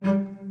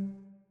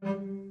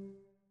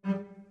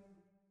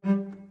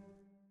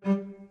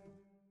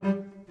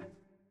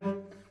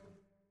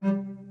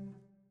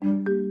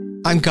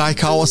I'm Guy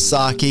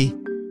Kawasaki.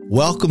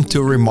 Welcome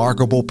to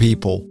Remarkable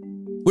People.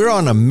 We're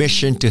on a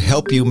mission to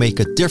help you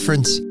make a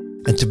difference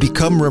and to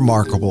become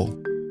remarkable.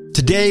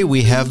 Today,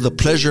 we have the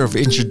pleasure of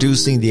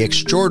introducing the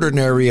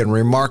extraordinary and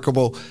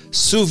remarkable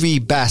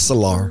Suuvi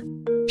Bacelar.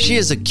 She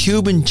is a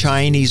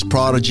Cuban-Chinese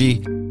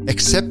prodigy,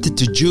 accepted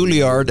to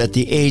Juilliard at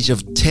the age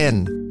of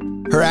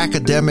 10. Her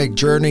academic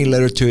journey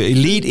led her to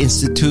elite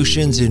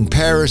institutions in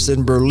Paris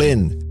and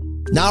Berlin.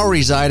 Now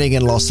residing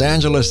in Los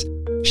Angeles,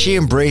 she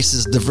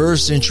embraces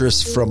diverse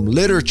interests from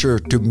literature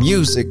to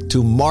music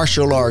to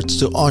martial arts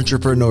to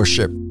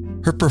entrepreneurship.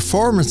 Her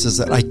performances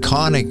at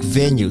iconic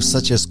venues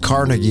such as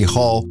Carnegie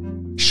Hall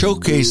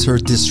showcase her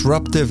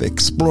disruptive,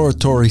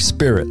 exploratory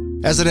spirit.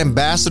 As an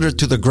ambassador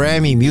to the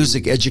Grammy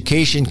Music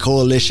Education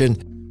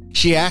Coalition,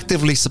 she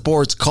actively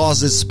supports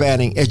causes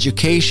spanning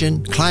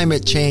education,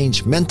 climate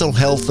change, mental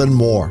health, and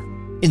more.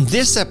 In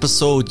this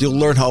episode, you'll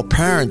learn how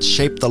parents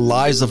shape the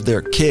lives of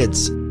their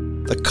kids,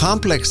 the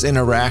complex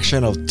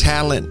interaction of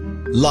talent,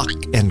 luck,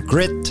 and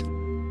grit,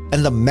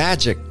 and the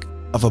magic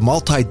of a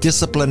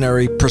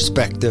multidisciplinary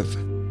perspective.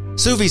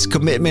 Suuvi's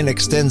commitment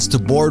extends to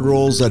board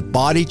roles at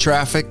Body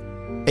Traffic,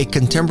 a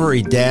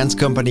contemporary dance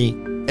company,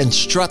 and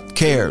Strut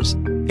Cares,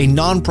 a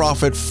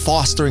nonprofit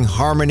fostering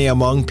harmony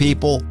among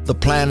people, the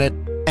planet,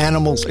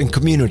 animals, and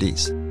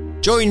communities.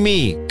 Join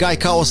me, Guy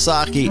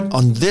Kawasaki,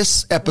 on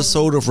this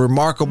episode of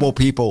Remarkable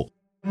People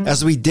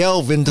as we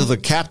delve into the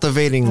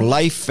captivating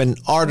life and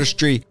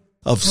artistry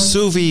of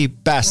Suuvi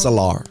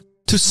Bacelar.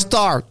 To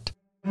start,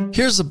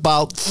 here's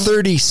about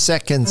 30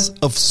 seconds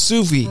of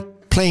Suuvi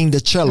playing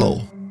the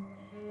cello.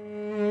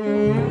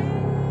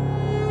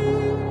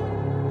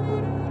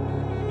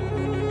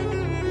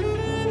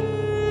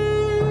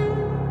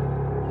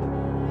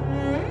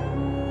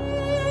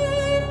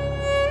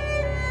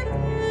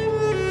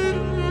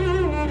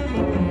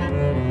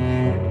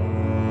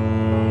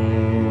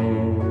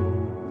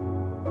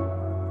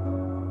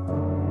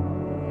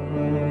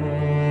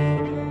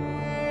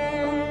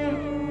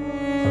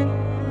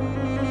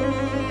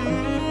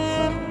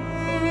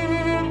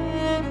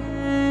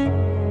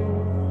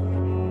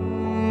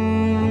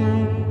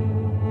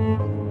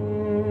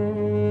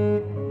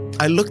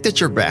 I looked at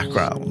your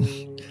background,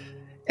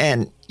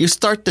 and you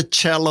start the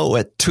cello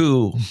at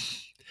 2.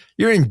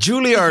 You're in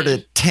Juilliard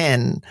at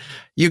 10.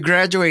 You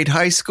graduate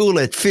high school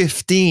at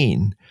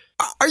 15.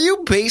 Are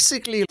you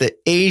basically the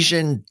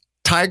Asian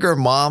tiger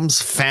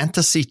mom's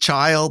fantasy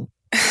child?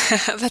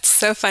 That's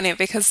so funny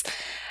because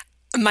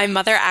my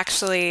mother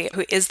actually,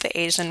 who is the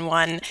Asian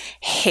one,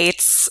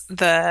 hates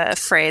the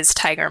phrase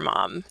tiger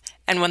mom.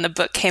 And when the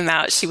book came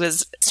out, she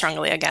was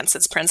strongly against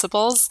its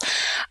principles.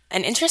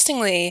 And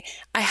interestingly,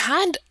 I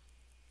had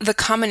the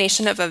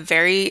combination of a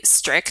very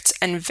strict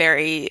and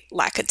very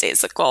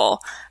lackadaisical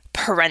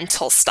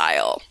parental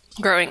style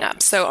growing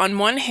up. So on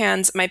one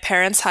hand, my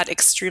parents had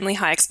extremely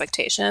high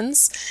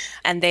expectations,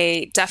 and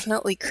they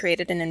definitely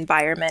created an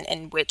environment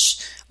in which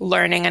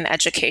learning and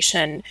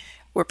education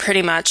were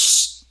pretty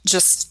much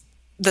just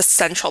the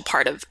central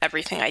part of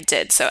everything I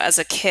did. So as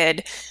a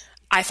kid,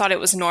 I thought it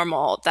was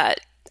normal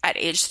that at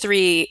age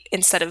 3,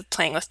 instead of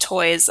playing with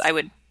toys, I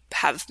would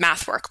have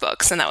math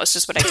workbooks, and that was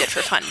just what I did for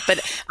fun. But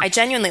I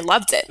genuinely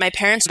loved it. My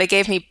parents, they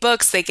gave me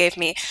books, they gave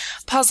me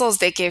puzzles,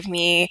 I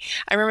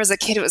remember as a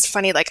kid, it was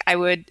funny, like I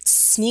would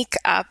sneak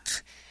up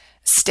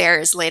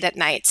stairs late at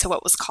night to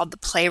what was called the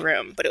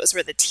playroom, but it was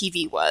where the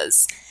TV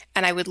was.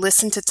 And I would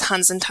listen to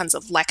tons and tons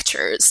of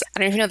lectures. I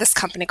don't even know this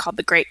company called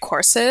The Great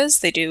Courses.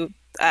 They do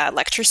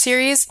lecture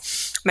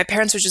series. My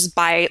parents would just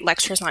buy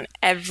lectures on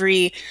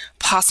every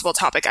possible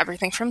topic,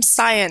 everything from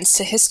science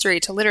to history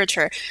to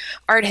literature,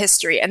 art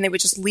history, and they would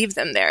just leave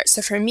them there.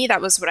 So for me,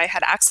 that was what I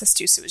had access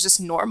to. So it was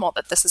just normal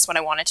that this is what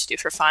I wanted to do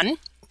for fun.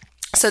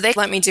 So they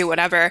let me do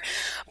whatever.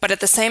 But at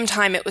the same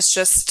time, it was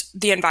just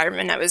the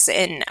environment I was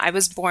in. I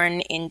was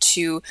born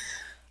into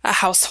a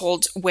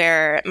household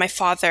where my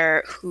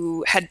father,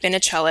 who had been a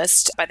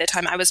cellist, by the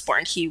time I was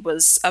born, he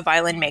was a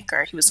violin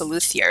maker, he was a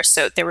luthier,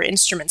 so there were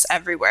instruments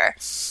everywhere.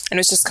 And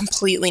it was just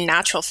completely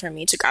natural for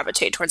me to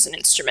gravitate towards an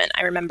instrument.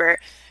 I remember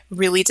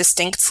really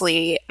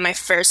distinctly my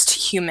first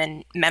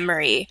human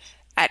memory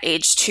at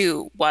age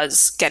 2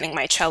 was getting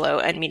my cello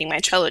and meeting my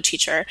cello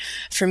teacher.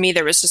 For me,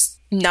 there was just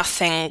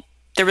nothing,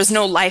 there was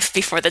no life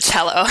before the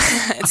cello.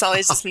 It's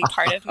always just been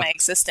part of my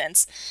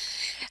existence.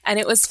 And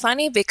it was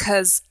funny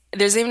because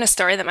there's even a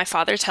story that my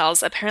father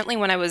tells. Apparently,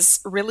 when I was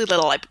really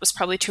little, I was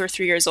probably 2 or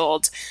 3 years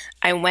old,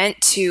 I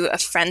went to a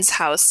friend's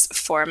house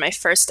for my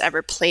first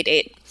ever play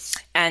date.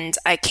 And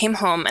I came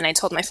home and I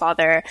told my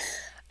father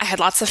I had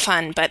lots of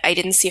fun, but I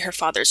didn't see her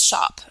father's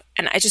shop.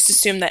 And I just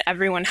assumed that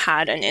everyone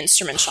had an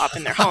instrument shop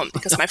in their home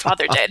because my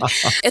father did.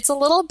 It's a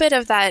little bit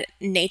of that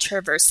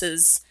nature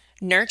versus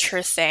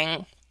nurture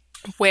thing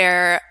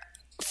where,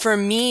 for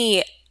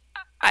me,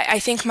 I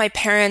think my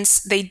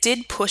parents, they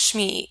did push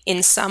me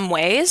in some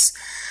ways,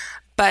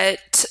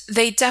 but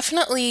they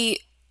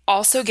definitely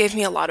also gave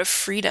me a lot of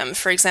freedom.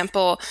 For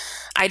example,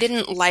 I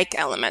didn't like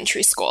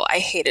elementary school. I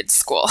hated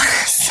school.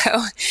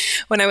 So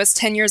when I was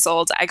 10 years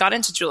old, I got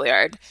into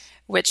Juilliard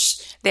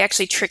which they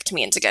actually tricked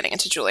me into getting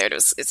into Juilliard.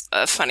 It's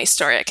a funny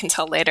story I can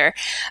tell later.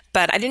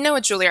 But I didn't know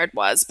what Juilliard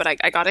was, but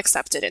I got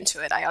accepted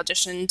into it. I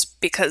auditioned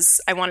because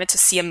I wanted to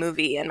see a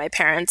movie, and my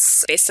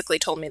parents basically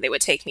told me they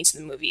would take me to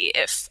the movie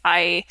if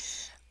I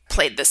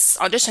played this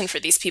audition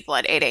for these people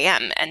at 8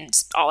 a.m. And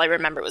all I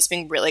remember was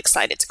being really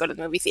excited to go to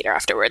the movie theater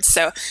afterwards.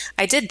 So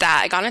I did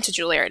that. I got into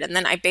Juilliard, and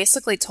then I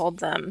basically told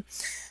them,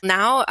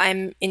 now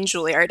I'm in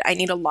Juilliard, I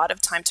need a lot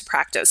of time to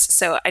practice.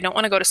 So I don't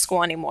want to go to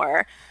school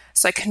anymore.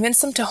 So I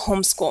convinced them to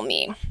homeschool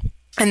me.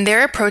 And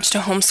their approach to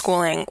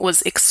homeschooling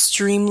was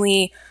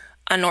extremely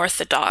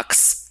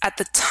unorthodox. At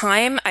the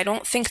time, I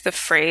don't think the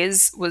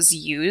phrase was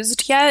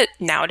used yet.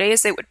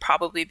 Nowadays, it would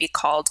probably be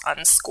called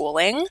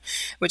unschooling,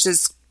 which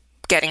is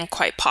getting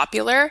quite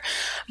popular.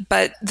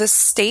 But the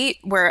state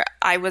where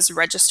I was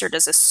registered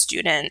as a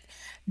student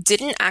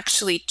didn't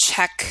actually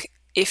check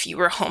if you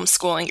were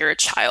homeschooling your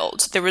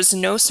child. There was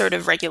no sort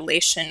of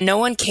regulation. No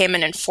one came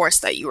and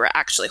enforced that you were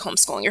actually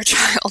homeschooling your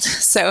child.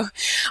 So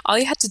all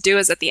you had to do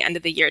is at the end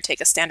of the year take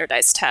a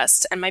standardized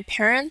test. And my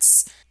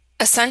parents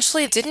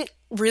essentially didn't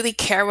really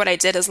care what I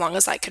did as long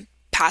as I could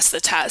pass the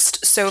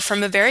test. So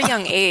from a very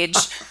young age,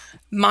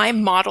 my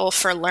model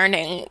for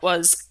learning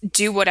was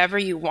do whatever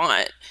you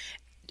want,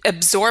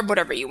 absorb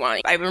whatever you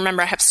want. I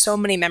remember I have so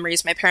many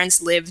memories. My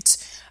parents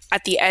lived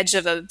at the edge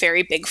of a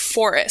very big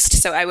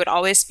forest. So I would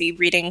always be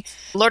reading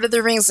Lord of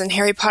the Rings and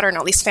Harry Potter and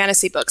all these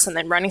fantasy books, and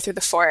then running through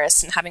the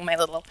forest and having my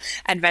little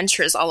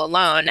adventures all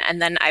alone.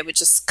 And then I would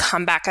just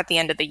come back at the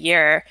end of the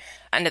year,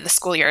 end of the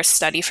school year,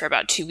 study for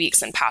about 2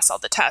 weeks and pass all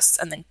the tests,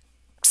 and then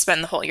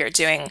spend the whole year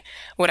doing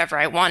whatever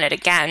I wanted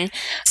again.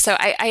 So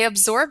I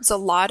absorbed a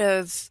lot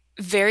of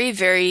very,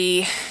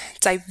 very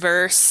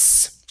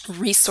diverse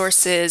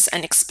resources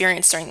and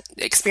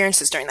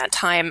experiences during that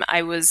time.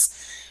 I was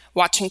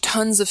watching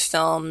tons of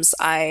films.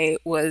 I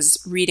was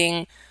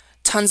reading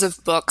tons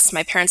of books.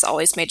 My parents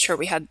always made sure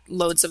we had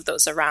loads of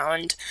those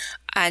around.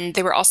 And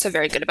they were also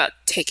very good about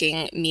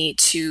taking me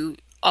to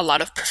a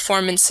lot of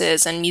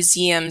performances and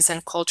museums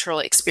and cultural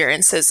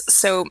experiences.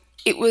 So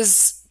it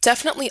was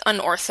definitely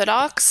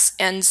unorthodox,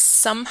 and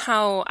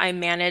somehow I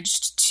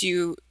managed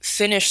to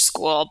finish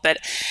school, but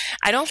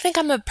I don't think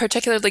I'm a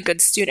particularly good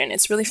student.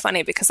 It's really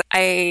funny because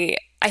I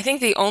think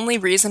the only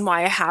reason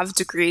why I have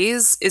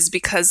degrees is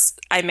because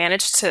I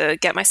managed to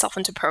get myself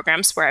into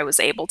programs where I was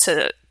able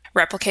to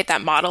replicate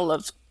that model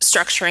of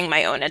structuring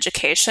my own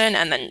education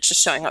and then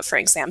just showing up for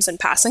exams and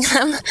passing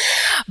them.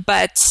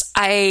 But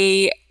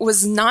I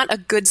was not a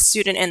good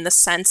student in the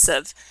sense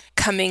of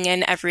coming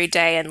in every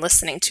day and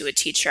listening to a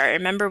teacher. I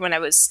remember when I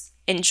was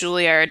in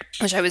Juilliard,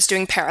 which I was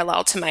doing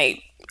parallel to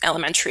my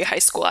elementary, high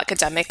school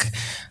academic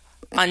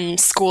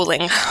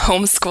unschooling,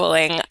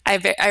 homeschooling,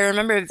 I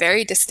remember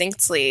very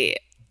distinctly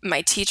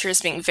my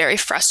teachers being very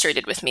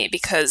frustrated with me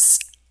because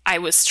I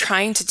was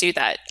trying to do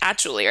that at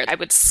Juilliard. I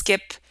would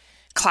skip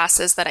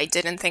classes that I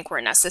didn't think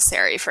were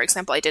necessary. For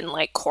example, I didn't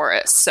like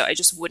chorus, so I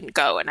just wouldn't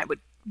go, and I would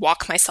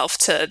walk myself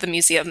to the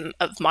Museum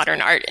of Modern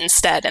Art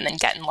instead and then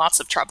get in lots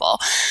of trouble.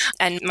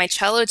 And my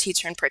cello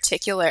teacher in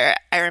particular,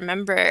 I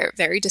remember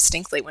very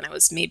distinctly when I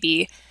was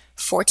maybe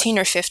 14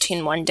 or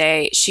 15 one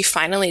day, she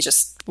finally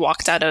just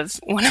walked out of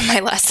one of my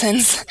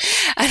lessons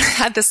and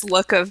had this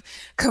look of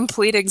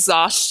complete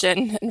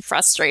exhaustion and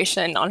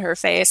frustration on her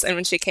face. And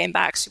when she came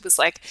back, she was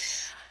like,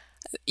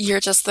 "You're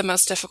just the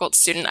most difficult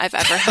student I've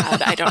ever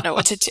had. I don't know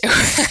what to do."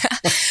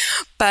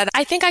 But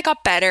I think I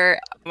got better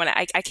when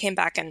I came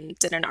back and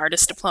did an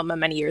artist diploma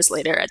many years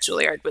later at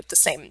Juilliard with the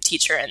same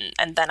teacher.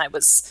 And then I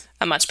was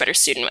a much better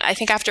student. I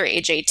think after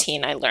age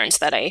 18, I learned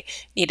that I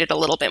needed a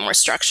little bit more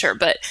structure.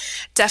 But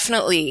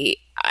definitely,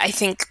 I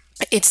think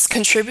it's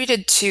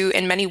contributed to,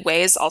 in many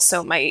ways,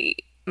 also my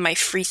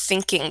free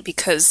thinking,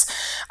 because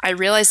I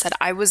realized that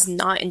I was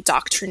not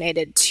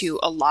indoctrinated to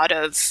a lot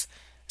of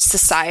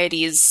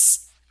society's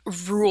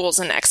rules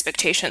and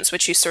expectations,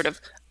 which you sort of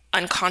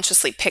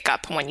unconsciously pick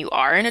up when you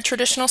are in a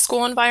traditional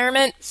school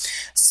environment.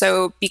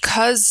 So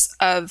because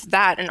of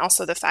that, and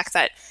also the fact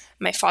that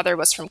my father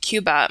was from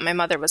Cuba, my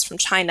mother was from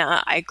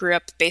China, I grew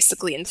up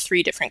basically in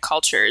 3 different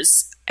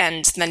cultures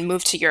and then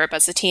moved to Europe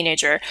as a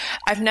teenager.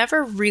 I've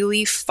never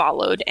really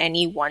followed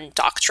any one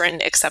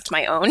doctrine except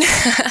my own.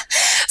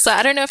 So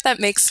I don't know if that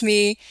makes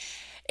me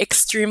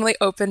extremely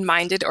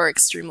open-minded or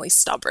extremely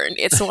stubborn.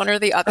 It's one or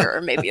the other,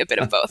 or maybe a bit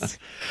of both.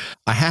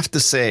 I have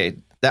to say,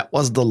 that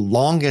was the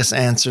longest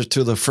answer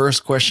to the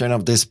first question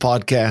of this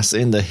podcast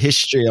in the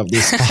history of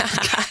this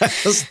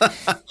podcast.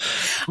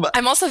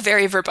 I'm also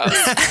very verbose.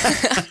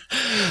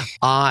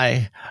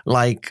 I,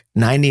 like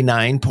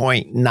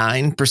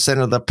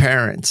 99.9% of the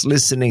parents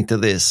listening to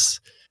this,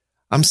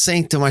 I'm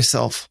saying to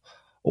myself,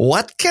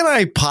 what can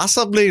I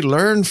possibly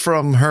learn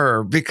from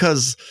her?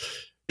 Because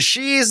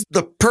she is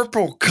the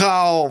purple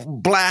cow,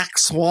 black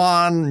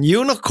swan,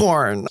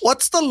 unicorn.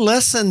 What's the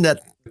lesson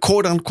that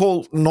quote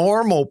unquote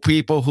normal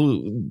people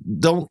who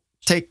don't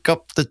take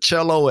up the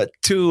cello at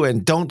 2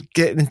 and don't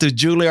get into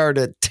Juilliard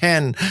at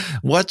 10,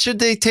 what should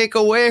they take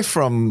away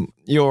from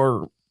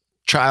your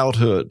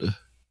childhood?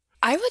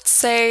 I would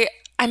say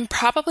I'm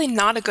probably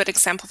not a good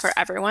example for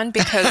everyone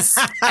because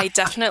I'm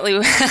definitely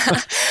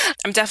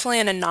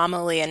an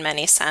anomaly in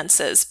many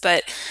senses.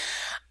 But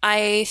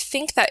I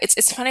think that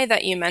it's funny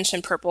that you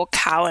mentioned Purple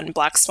Cow and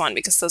Black Swan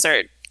because those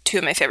are two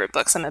of my favorite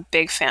books. I'm a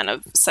big fan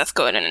of Seth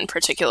Godin in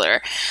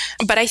particular.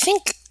 But I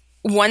think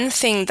one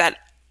thing that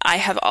I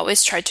have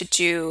always tried to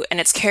do, and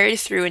it's carried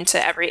through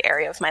into every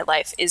area of my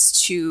life, is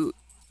to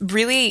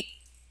really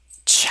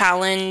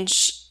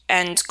challenge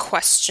and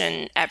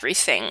question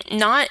everything,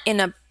 not in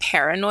a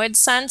paranoid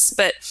sense,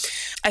 but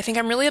I think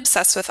I'm really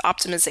obsessed with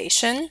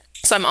optimization.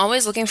 So I'm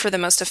always looking for the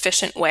most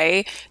efficient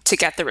way to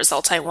get the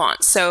result I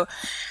want. So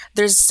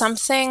there's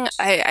something,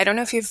 I don't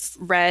know if you've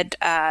read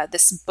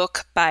this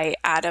book by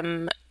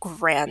Adam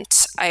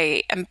Grant.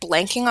 I am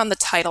blanking on the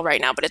title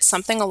right now, but it's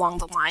something along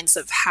the lines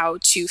of how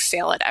to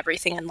fail at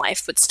everything in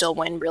life but still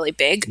win really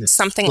big,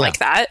 something like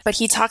that. But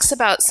he talks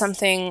about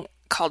something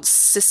called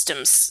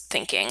systems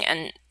thinking.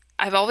 And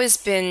I've always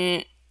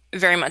been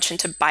very much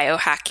into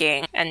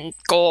biohacking and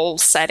goal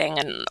setting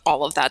and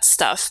all of that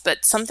stuff.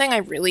 But something I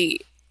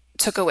really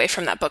took away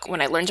from that book when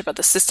I learned about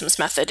the systems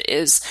method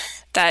is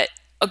that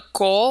a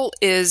goal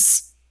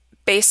is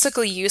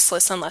basically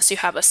useless unless you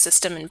have a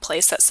system in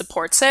place that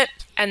supports it.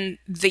 And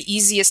the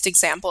easiest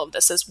example of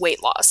this is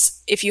weight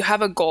loss. If you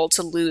have a goal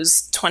to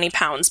lose 20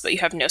 pounds, but you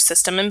have no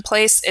system in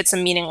place, it's a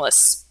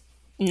meaningless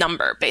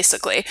number,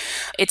 basically.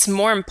 It's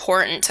more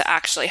important to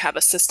actually have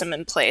a system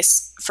in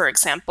place. For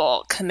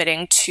example,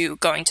 committing to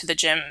going to the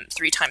gym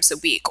 3 times a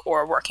week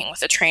or working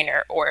with a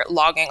trainer or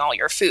logging all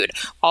your food,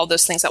 all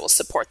those things that will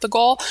support the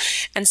goal.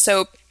 And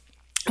so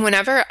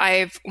whenever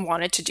I've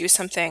wanted to do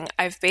something,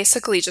 I've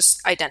basically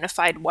just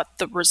identified what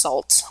the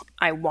result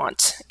I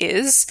want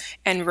is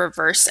and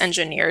reverse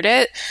engineered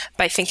it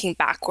by thinking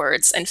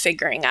backwards and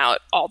figuring out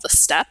all the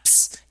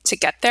steps to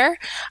get there.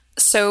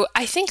 So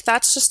I think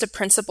that's just a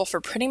principle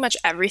for pretty much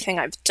everything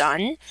I've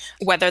done,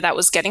 whether that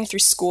was getting through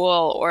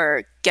school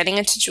or getting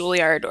into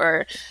Juilliard,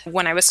 or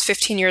when I was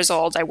 15 years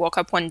old, I woke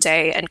up one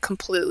day and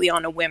completely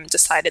on a whim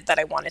decided that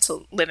I wanted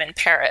to live in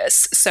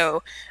Paris.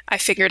 So I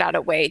figured out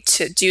a way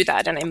to do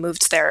that, and I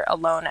moved there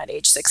alone at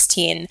age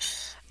 16.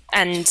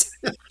 And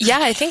yeah,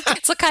 I think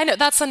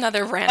that's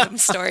another random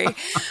story.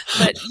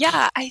 But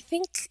yeah, I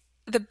think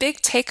the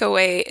big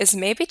takeaway is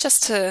maybe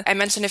just I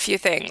mentioned a few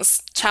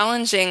things,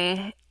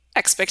 challenging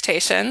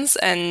expectations.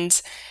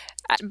 And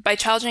by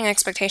challenging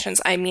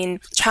expectations, I mean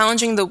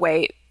challenging the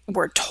way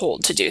we're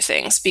told to do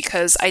things,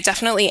 because I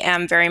definitely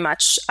am very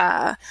much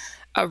a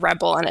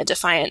rebel and a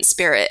defiant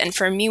spirit. And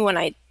for me, when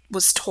I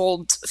was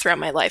told throughout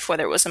my life,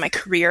 whether it was in my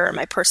career or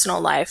my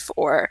personal life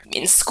or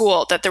in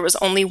school, that there was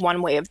only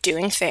one way of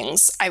doing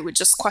things, I would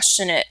just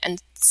question it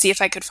and see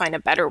if I could find a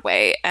better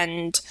way.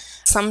 And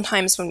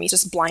sometimes when we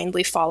just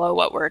blindly follow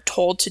what we're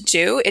told to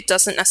do, it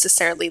doesn't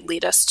necessarily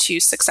lead us to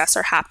success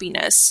or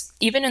happiness,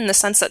 even in the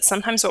sense that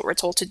sometimes what we're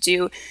told to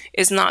do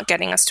is not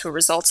getting us to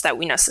results that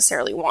we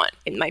necessarily want.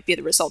 It might be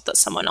the result that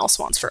someone else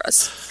wants for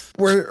us.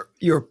 Were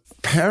your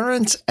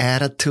parents'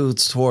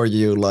 attitudes toward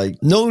you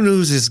like, no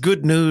news is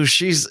good news,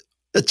 she's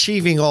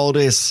achieving all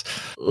this,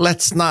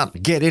 let's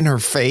not get in her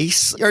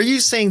face? Are you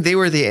saying they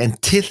were the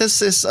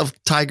antithesis of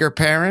tiger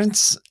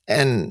parents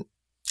and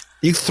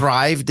you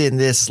thrived in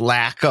this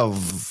lack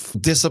of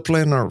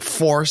discipline or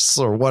force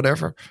or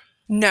whatever?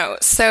 No.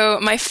 So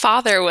my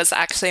father was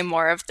actually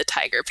more of the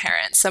tiger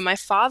parent. So my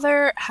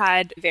father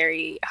had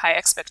very high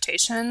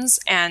expectations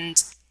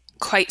and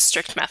quite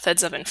strict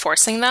methods of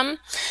enforcing them.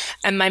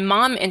 And my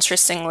mom,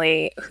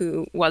 interestingly,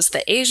 who was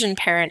the Asian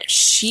parent,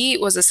 she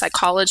was a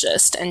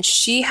psychologist, and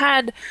she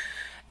had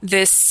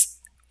this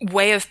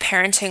way of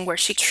parenting where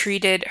she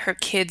treated her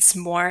kids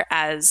more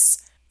as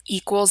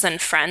equals and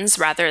friends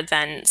rather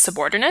than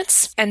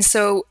subordinates. And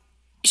so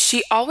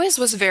she always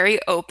was very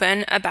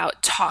open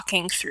about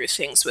talking through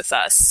things with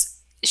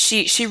us.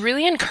 She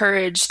really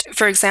encouraged,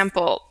 for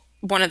example,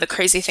 one of the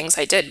crazy things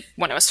I did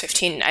when I was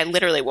 15, I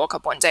literally woke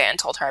up one day and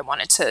told her I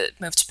wanted to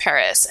move to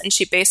Paris. And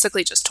she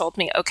basically just told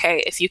me,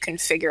 okay, if you can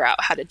figure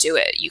out how to do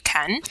it, you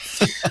can.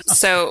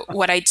 So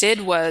what I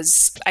did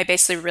was I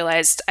basically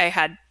realized I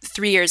had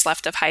 3 years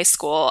left of high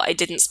school. I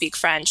didn't speak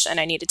French and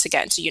I needed to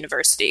get into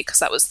university because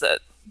that was the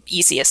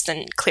easiest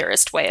and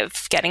clearest way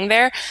of getting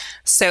there.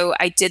 So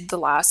I did the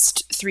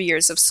last 3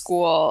 years of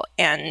school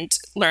and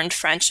learned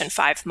French in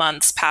 5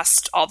 months,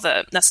 passed all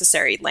the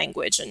necessary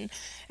language and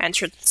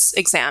entrance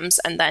exams,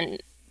 and then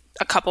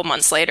a couple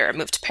months later I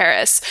moved to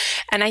Paris.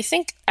 And I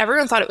think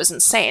everyone thought it was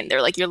insane.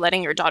 They're like, you're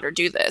letting your daughter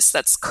do this?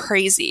 That's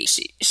crazy.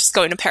 She's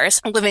going to Paris,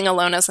 living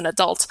alone as an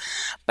adult.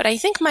 But I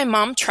think my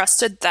mom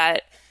trusted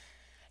that.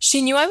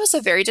 She knew I was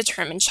a very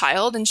determined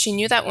child, and she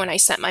knew that when I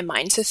set my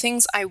mind to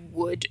things, I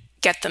would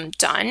get them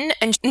done.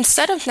 And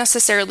instead of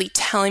necessarily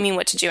telling me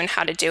what to do and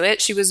how to do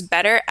it, she was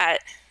better at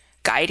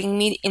guiding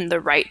me in the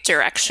right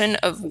direction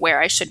of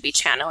where I should be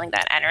channeling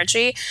that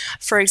energy.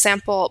 For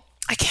example,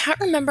 I can't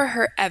remember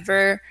her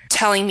ever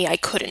telling me I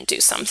couldn't do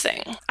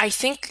something. I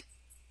think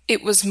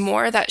it was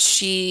more that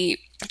she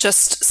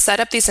just set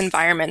up these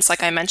environments,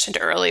 like I mentioned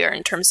earlier,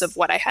 in terms of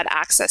what I had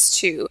access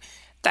to,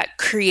 that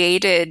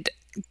created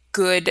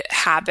good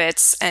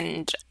habits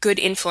and good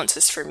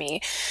influences for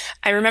me.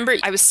 I remember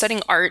I was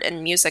studying art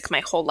and music my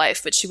whole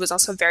life, but she was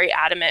also very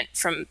adamant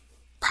from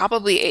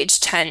probably age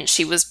 10.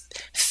 She was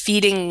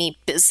feeding me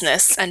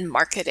business and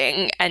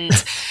marketing and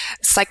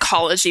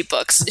psychology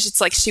books.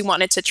 It's like she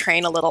wanted to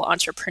train a little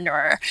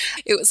entrepreneur.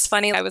 It was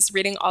funny. I was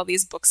reading all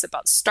these books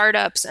about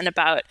startups and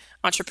about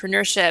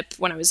entrepreneurship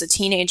when I was a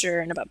teenager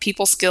and about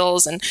people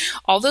skills. And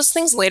all those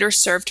things later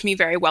served me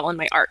very well in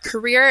my art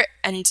career.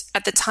 And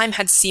at the time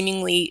had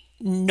seemingly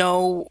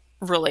no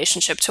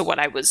relationship to what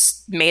I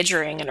was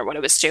majoring in or what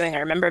I was doing. I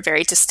remember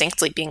very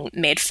distinctly being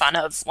made fun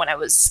of when I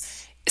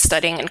was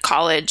studying in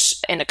college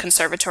in a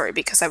conservatory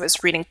because I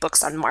was reading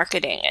books on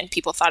marketing and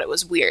people thought it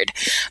was weird.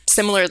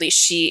 Similarly,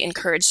 she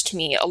encouraged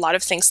me a lot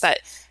of things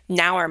that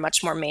now are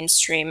much more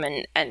mainstream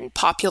and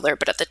popular,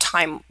 but at the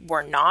time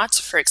were not.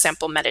 For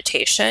example,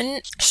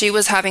 meditation. She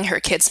was having her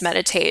kids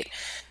meditate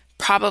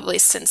probably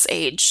since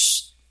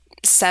age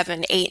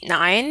 7, 8,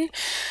 9.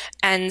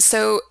 And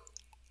so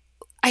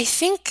I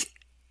think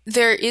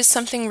there is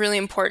something really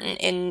important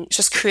in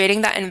just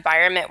creating that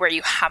environment where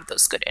you have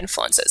those good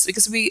influences,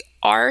 because we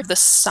are the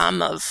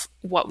sum of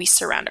what we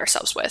surround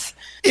ourselves with.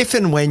 If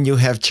and when you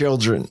have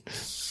children,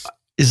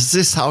 is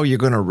this how you're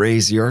going to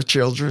raise your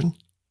children?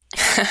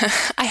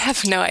 I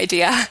have no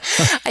idea.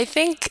 I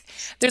think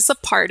there's a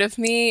part of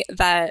me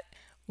that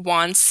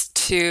wants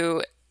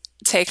to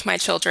take my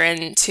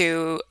children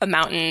to a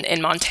mountain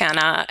in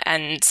Montana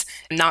and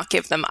not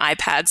give them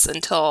iPads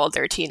until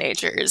they're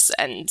teenagers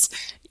and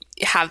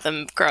have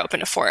them grow up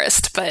in a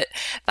forest, but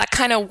that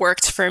kind of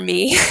worked for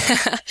me.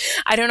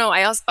 I don't know.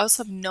 I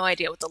also have no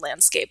idea what the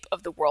landscape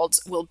of the world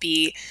will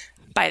be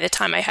by the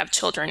time I have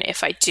children,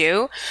 if I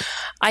do.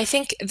 I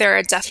think there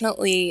are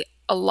definitely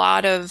a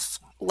lot of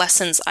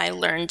lessons I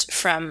learned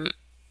from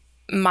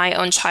my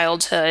own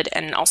childhood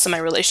and also my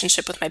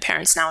relationship with my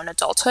parents now in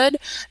adulthood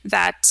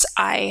that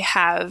I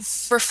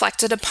have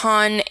reflected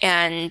upon.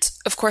 And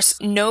of course,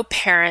 no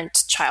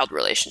parent-child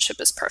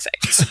relationship is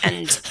perfect.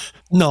 And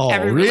no,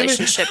 every really?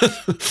 Relationship,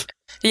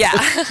 yeah,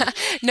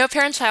 no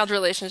parent-child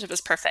relationship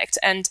is perfect.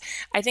 And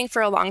I think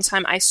for a long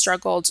time, I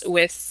struggled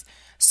with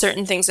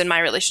certain things in my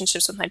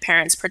relationships with my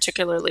parents,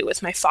 particularly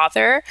with my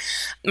father.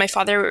 My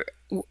father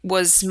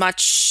was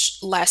much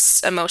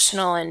less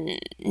emotional and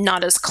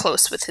not as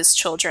close with his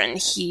children.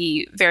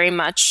 He very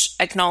much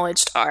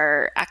acknowledged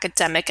our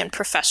academic and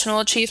professional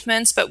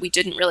achievements, but we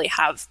didn't really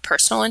have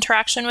personal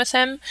interaction with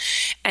him.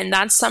 And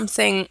that's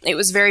something, it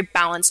was very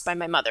balanced by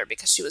my mother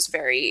because she was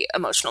very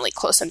emotionally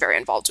close and very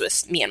involved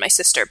with me and my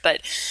sister.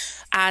 But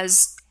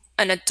as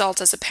an adult,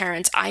 as a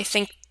parent, I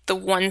think the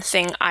one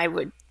thing I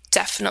would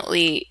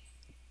definitely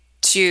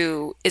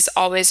do is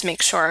always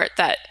make sure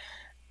that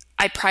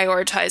I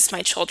prioritize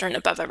my children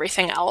above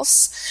everything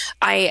else.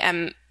 I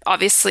am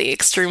obviously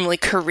extremely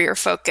career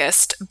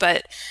focused,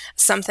 but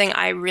something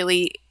I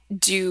really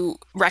do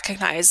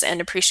recognize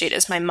and appreciate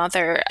is my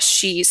mother.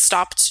 She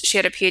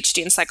had a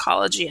PhD in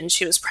psychology and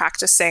she was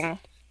practicing.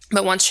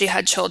 But once she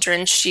had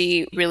children,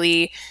 she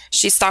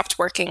stopped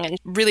working and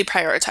really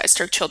prioritized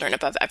her children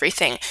above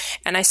everything.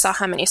 And I saw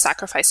how many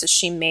sacrifices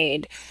she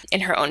made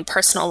in her own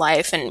personal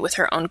life and with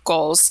her own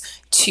goals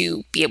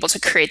to be able to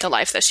create the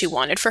life that she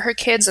wanted for her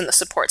kids and the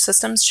support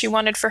systems she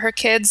wanted for her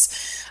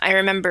kids. I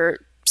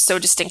remember so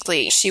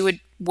distinctly, she would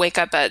wake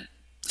up at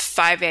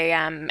 5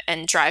 a.m.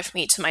 and drive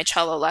me to my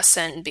cello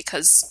lesson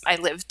because I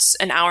lived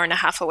an hour and a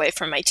half away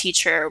from my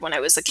teacher when I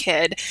was a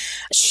kid.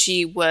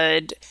 She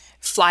would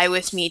fly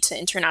with me to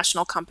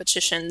international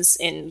competitions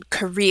in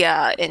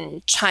Korea,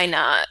 in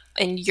China,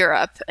 in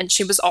Europe. And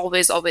she was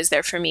always, always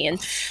there for me.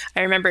 And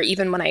I remember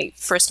even when I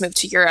first moved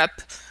to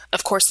Europe,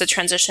 of course, the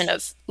transition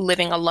of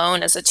living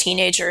alone as a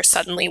teenager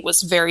suddenly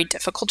was very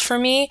difficult for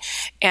me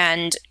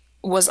and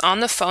was on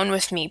the phone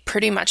with me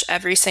pretty much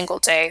every single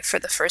day for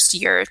the first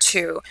year or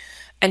two.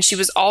 And she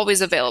was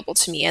always available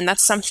to me. And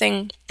that's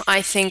something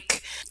I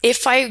think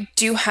if I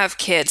do have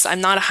kids, I'm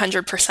not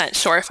 100%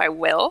 sure if I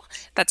will.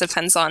 That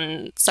depends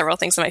on several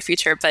things in my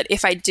future. But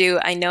if I do,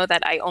 I know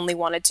that I only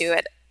want to do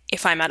it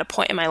if I'm at a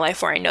point in my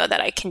life where I know that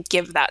I can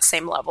give that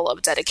same level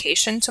of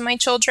dedication to my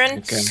children.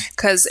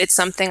 Because it's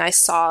something I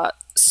saw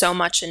so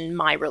much in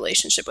my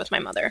relationship with my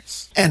mother.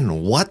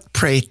 And what,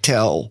 pray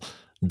tell,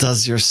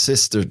 does your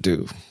sister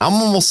do? I'm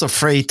almost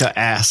afraid to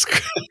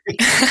ask.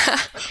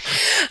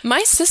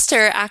 My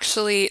sister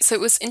actually, so it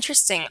was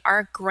interesting.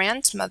 Our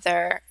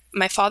grandmother,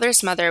 my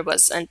father's mother,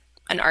 was an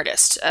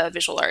artist, a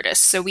visual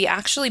artist. So we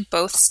actually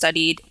both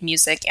studied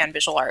music and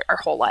visual art our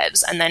whole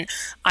lives. And then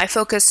I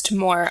focused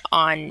more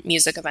on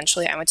music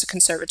eventually. I went to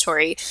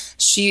conservatory.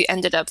 She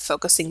ended up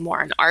focusing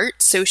more on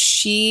art. So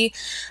she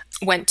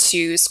went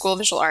to School of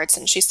Visual Arts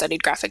and she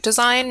studied graphic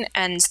design.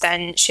 And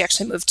then she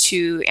actually moved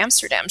to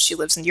Amsterdam. She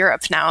lives in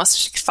Europe now, so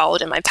she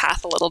followed in my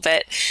path a little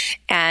bit.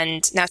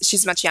 And now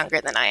she's much younger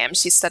than I am.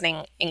 She's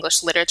studying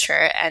English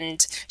literature.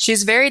 And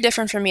she's very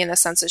different from me in the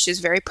sense that she's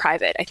very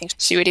private. I think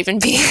she would even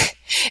be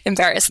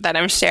embarrassed that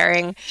I'm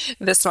sharing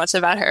this much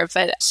about her.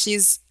 But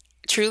she's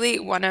truly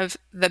one of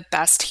the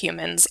best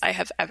humans I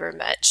have ever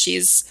met.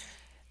 She's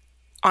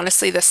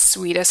honestly the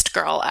sweetest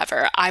girl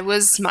ever. I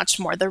was much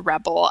more the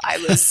rebel. I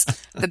was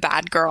the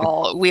bad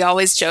girl. We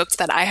always joked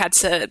that I had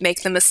to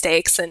make the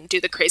mistakes and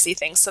do the crazy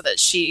things so that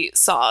she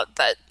saw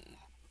that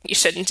you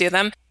shouldn't do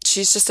them.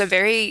 She's just a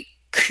very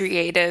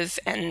creative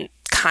and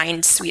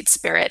kind, sweet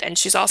spirit. And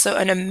she's also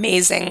an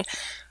amazing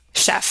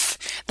chef.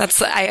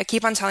 I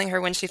keep on telling her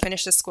when she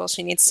finishes school,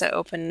 she needs to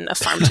open a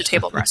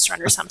farm-to-table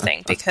restaurant or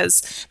something,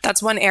 because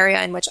that's one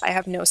area in which I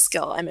have no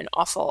skill. I'm an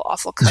awful,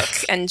 awful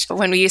cook. And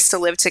when we used to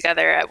live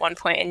together at one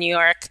point in New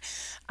York,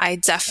 I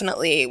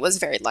definitely was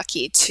very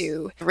lucky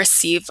to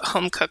receive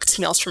home-cooked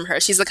meals from her.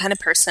 She's the kind of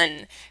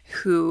person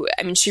who,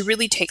 she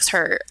really takes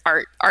her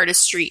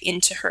artistry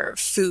into her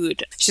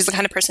food. She's the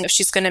kind of person, if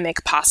she's going to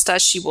make pasta,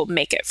 she will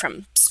make it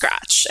from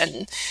scratch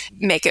and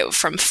make it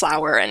from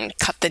flour and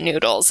cut the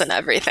noodles and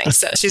everything.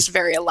 So she's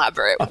very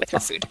elaborate with her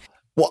food.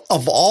 Well,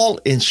 of all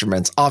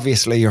instruments,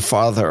 obviously your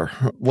father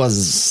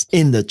was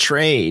in the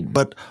trade,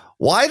 but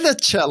why the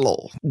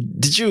cello?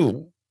 Did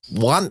you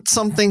want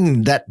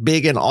something that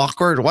big and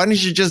awkward? Why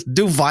didn't you just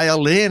do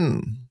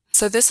violin?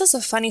 So this is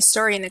a funny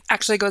story, and it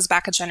actually goes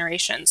back a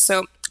generation.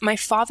 So my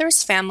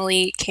father's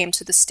family came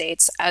to the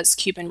States as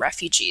Cuban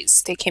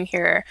refugees. They came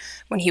here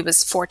when he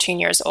was 14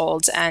 years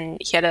old, and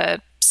he had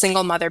a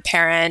single mother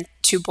parent,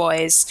 2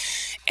 boys.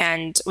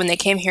 And when they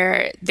came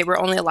here, they were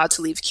only allowed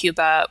to leave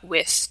Cuba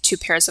with 2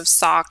 pairs of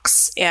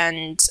socks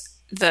and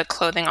the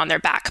clothing on their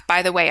back.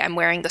 By the way, I'm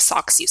wearing the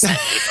socks you sent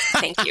me.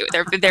 Thank you.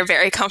 They're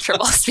very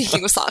comfortable,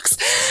 speaking of socks.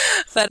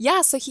 But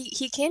yeah, so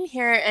he came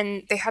here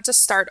and they had to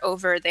start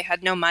over. They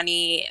had no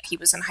money. He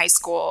was in high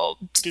school,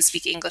 didn't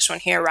speak English when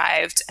he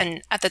arrived.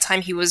 And at the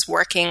time he was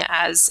working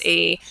as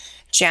a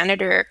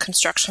janitor,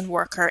 construction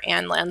worker,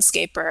 and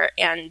landscaper,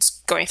 and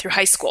going through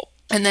high school.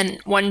 And then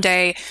one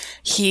day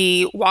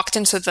he walked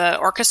into the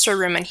orchestra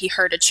room and he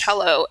heard a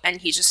cello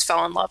and he just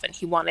fell in love and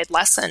he wanted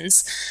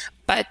lessons,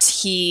 but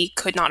he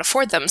could not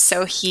afford them.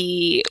 So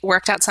he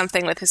worked out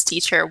something with his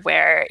teacher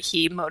where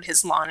he mowed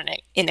his lawn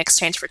in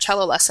exchange for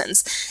cello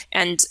lessons.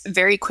 And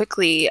very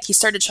quickly, he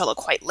started cello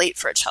quite late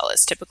for a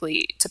cellist.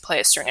 Typically, to play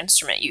a string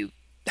instrument, you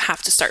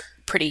have to start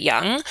pretty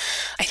young.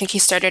 I think he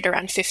started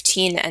around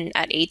 15, and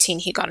at 18,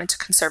 he got into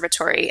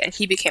conservatory and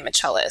he became a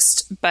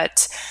cellist.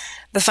 But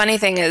the funny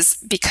thing is,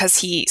 because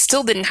he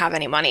still didn't have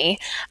any money,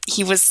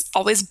 he was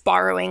always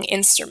borrowing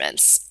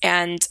instruments.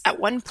 And at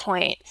one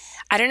point,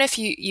 I don't know if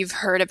you've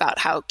heard about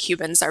how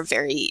Cubans are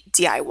very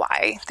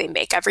DIY. They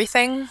make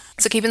everything.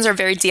 So Cubans are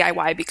very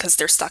DIY because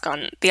they're stuck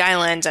on the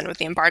island, and with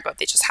the embargo,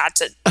 they just had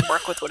to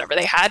work with whatever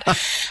they had.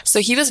 So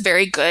he was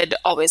very good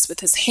always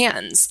with his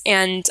hands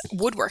and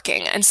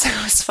woodworking. And so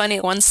it was funny,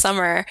 one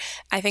summer,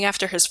 I think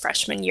after his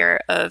freshman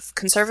year of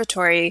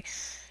conservatory,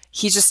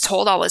 he just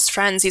told all his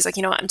friends, he's like,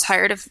 I'm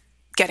tired of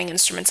getting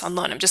instruments on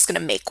loan. I'm just going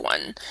to make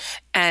one.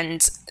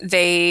 And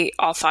they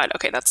all thought,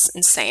 okay, that's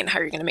insane. How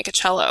are you going to make a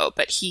cello?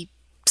 But he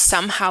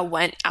somehow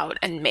went out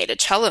and made a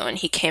cello, and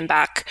he came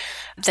back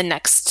the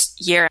next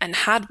year and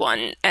had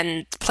one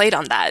and played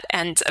on that.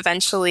 And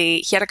eventually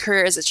he had a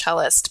career as a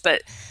cellist,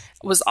 but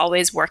was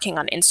always working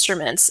on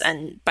instruments.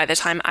 And by the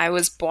time I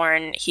was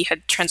born, he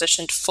had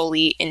transitioned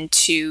fully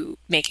into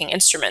making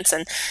instruments.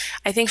 And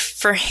I think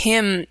for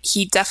him,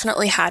 he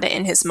definitely had it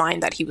in his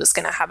mind that he was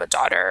going to have a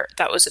daughter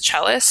that was a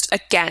cellist.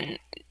 Again,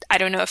 I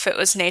don't know if it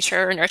was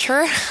nature or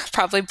nurture,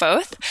 probably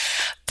both.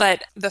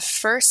 But the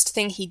first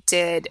thing he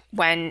did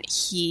when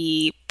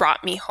he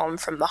brought me home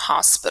from the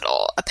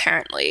hospital,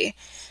 apparently,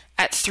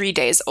 at 3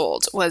 days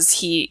old,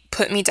 was he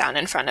put me down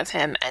in front of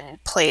him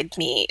and played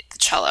me the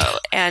cello.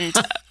 And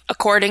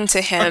according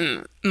to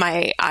him,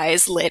 my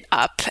eyes lit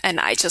up and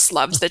I just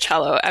loved the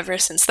cello ever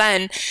since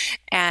then.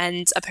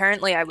 And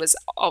apparently I was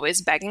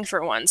always begging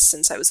for one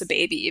since I was a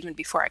baby, even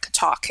before I could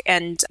talk.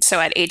 And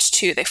so at age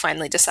 2, they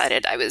finally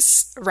decided I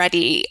was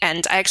ready.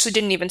 And I actually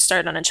didn't even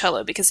start on a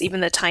cello because even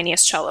the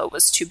tiniest cello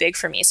was too big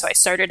for me. So I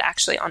started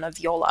actually on a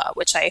viola,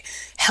 which I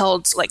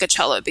held like a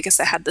cello because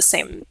I had the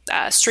same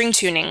string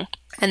tuning.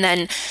 And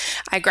then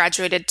I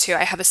graduated to,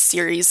 I have a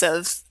series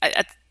of,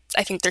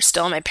 I think they're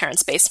still in my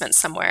parents' basement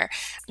somewhere,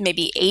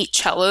 maybe 8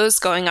 cellos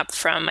going up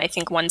from, I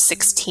think,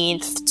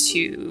 1/16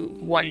 to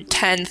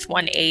 1/10,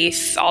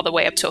 1/8, all the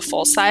way up to a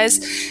full size.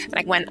 And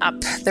I went up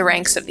the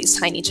ranks of these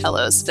tiny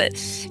cellos. But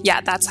yeah,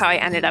 that's how I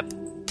ended up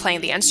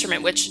playing the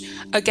instrument, which,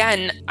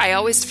 again, I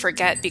always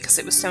forget because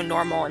it was so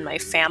normal in my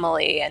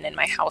family and in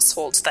my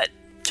household that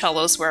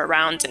cellos were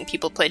around and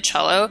people played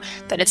cello,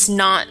 that it's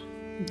not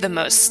the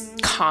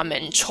most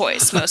common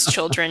choice. Most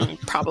children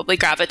probably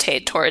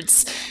gravitate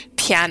towards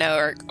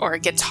piano or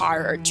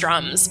guitar or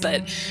drums,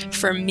 but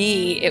for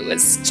me, it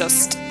was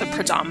just the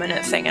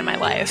predominant thing in my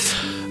life.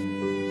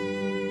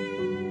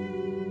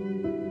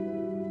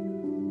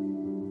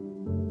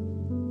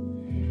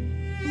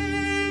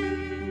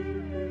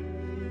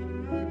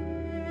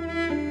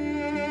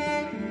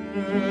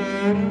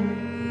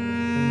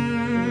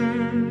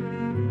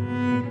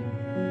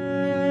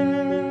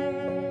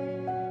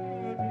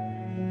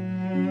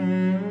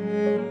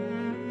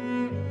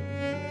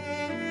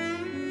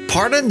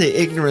 Pardon the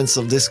ignorance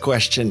of this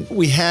question.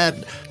 We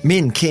had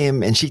Min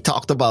Kim, and she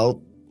talked about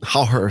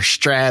how her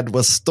Strad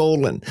was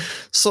stolen.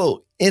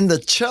 So in the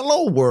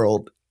cello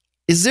world,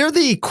 is there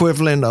the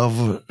equivalent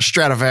of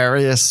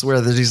Stradivarius where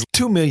there's these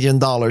 $2 million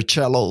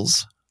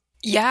cellos?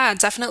 Yeah,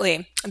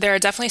 definitely. There are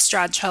definitely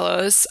Strad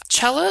cellos.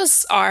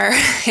 Cellos are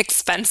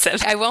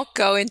expensive. I won't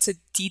go into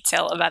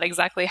detail about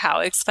exactly how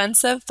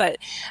expensive, but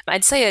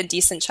I'd say a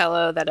decent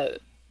cello that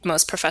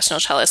most professional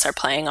cellists are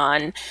playing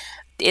on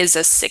is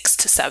a 6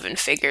 to 7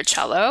 figure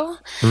cello.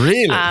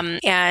 Really?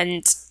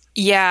 And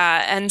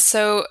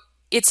so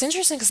it's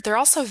interesting because they're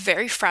also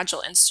very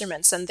fragile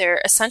instruments and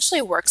they're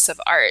essentially works of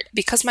art.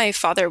 Because my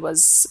father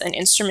was an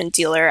instrument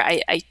dealer,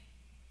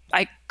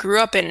 I grew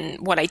up in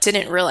what I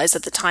didn't realize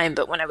at the time,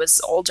 but when I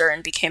was older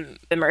and became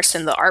immersed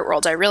in the art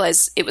world, I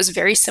realized it was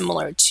very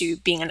similar to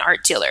being an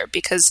art dealer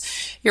because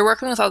you're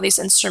working with all these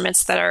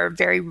instruments that are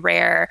very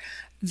rare.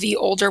 The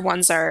older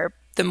ones are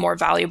the more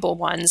valuable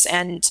ones,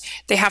 and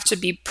they have to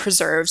be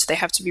preserved. They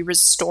have to be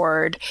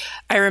restored.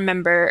 I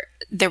remember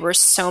there were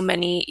so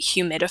many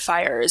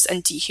humidifiers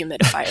and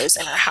dehumidifiers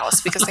in our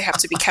house because they have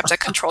to be kept at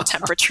controlled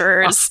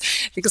temperatures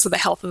because of the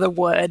health of the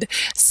wood.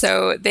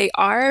 So they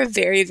are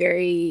very,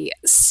 very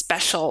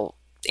special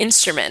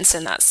instruments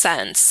in that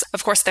sense.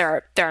 Of course,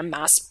 there are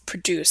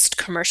mass-produced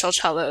commercial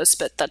cellos,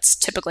 but that's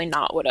typically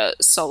not what a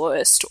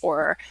soloist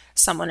or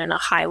someone in a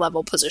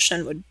high-level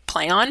position would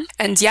play on.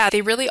 And yeah,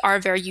 they really are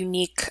very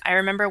unique. I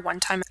remember one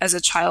time as a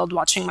child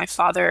watching my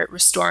father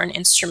restore an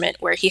instrument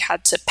where he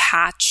had to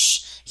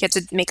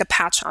make a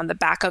patch on the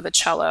back of a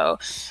cello,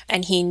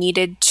 and he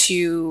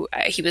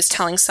was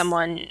telling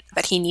someone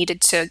that he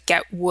needed to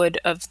get wood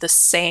of the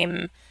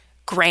same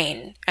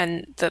grain.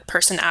 And the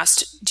person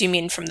asked, "Do you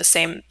mean from the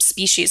same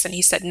species?" And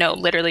he said, "No,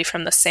 literally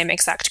from the same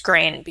exact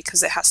grain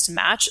because it has to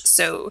match."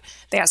 So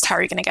they asked, "How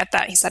are you going to get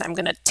that?" He said, "I'm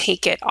going to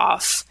take it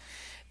off."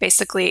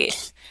 Basically,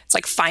 it's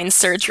like fine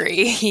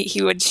surgery.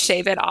 He would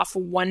shave it off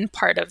one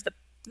part of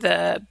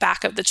the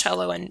back of the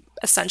cello and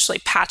essentially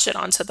patch it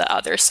onto the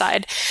other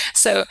side.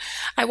 So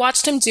I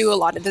watched him do a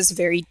lot of this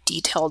very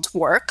detailed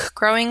work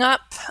growing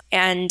up.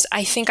 And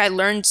I think I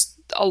learned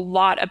a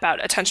lot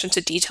about attention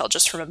to detail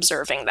just from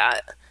observing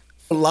that.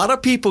 A lot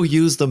of people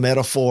use the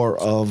metaphor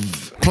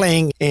of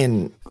playing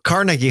in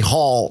Carnegie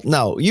Hall.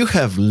 Now, you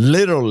have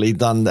literally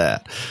done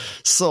that.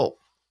 So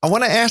I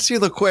want to ask you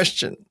the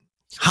question,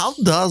 how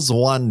does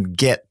one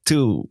get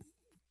to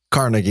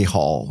Carnegie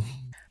Hall?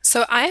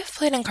 So I've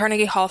played in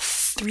Carnegie Hall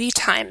 3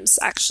 times,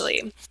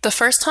 actually. The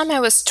first time I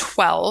was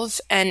 12,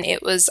 and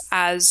it was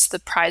as the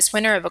prize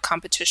winner of a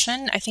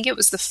competition. I think it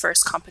was the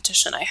first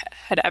competition I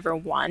had ever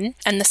won.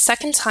 And the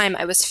second time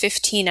I was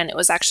 15, and it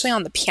was actually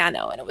on the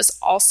piano, and it was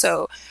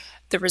also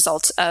the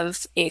result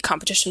of a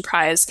competition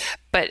prize.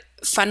 But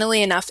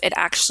funnily enough, it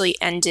actually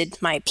ended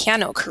my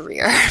piano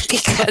career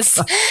because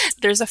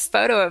there's a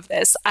photo of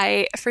this.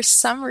 I, for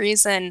some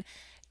reason,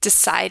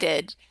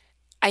 decided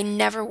I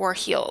never wore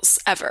heels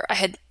ever. I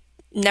had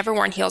never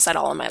worn heels at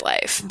all in my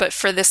life. But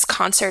for this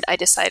concert, I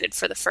decided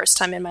for the first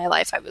time in my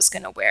life, I was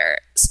going to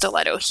wear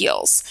stiletto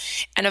heels.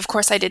 And of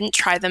course, I didn't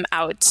try them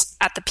out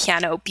at the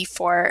piano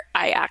before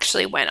I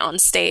actually went on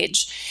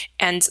stage.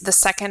 And the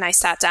second I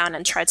sat down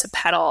and tried to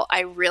pedal, I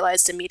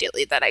realized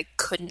immediately that I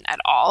couldn't at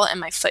all. And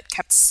my foot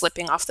kept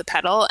slipping off the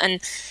pedal. And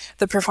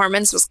the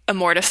performance was a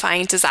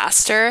mortifying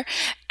disaster.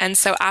 And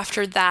so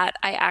after that,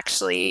 I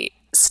actually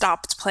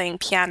stopped playing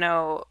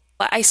piano.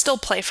 I still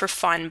play for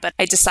fun, but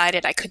I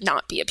decided I could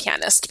not be a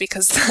pianist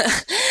because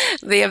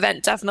the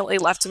event definitely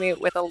left me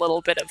with a little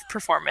bit of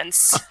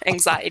performance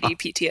anxiety,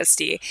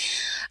 PTSD.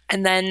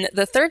 And then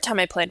the third time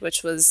I played,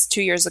 which was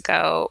 2 years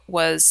ago,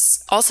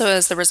 was also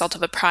as the result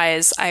of a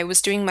prize. I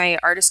was doing my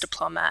artist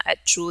diploma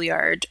at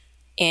Juilliard.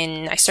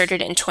 I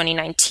started in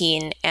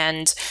 2019,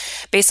 and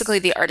basically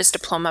the artist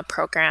diploma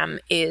program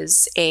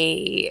is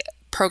a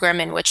program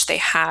in which they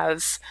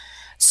have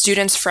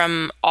students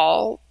from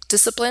all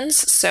disciplines.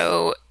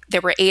 So there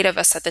were 8 of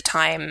us at the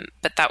time,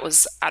 but that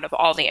was out of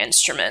all the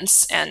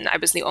instruments. And I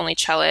was the only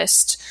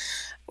cellist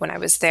when I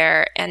was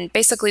there. And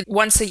basically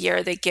once a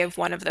year, they give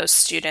one of those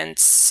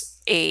students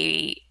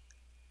a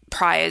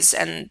prize,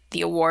 and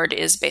the award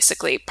is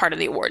basically, part of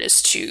the award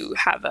is to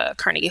have a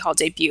Carnegie Hall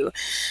debut.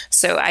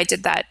 So I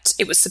did that.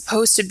 It was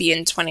supposed to be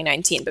in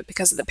 2019, but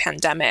because of the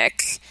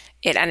pandemic,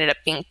 it ended up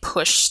being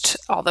pushed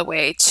all the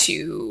way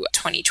to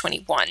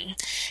 2021.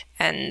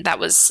 And that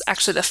was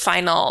actually the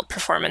final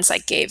performance I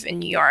gave in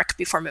New York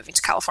before moving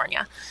to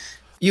California.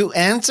 You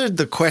answered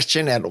the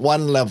question at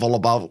one level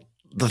about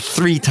the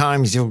 3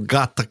 times you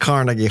got to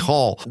Carnegie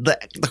Hall.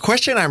 The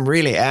question I'm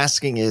really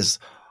asking is,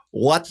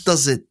 what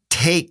does it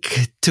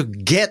take to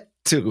get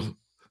to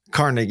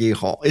Carnegie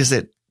Hall? Is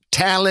it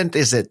talent?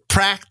 Is it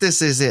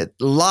practice? Is it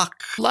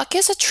luck? Luck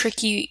is a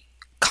tricky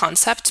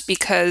concept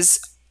because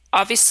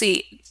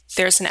obviously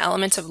there's an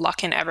element of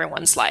luck in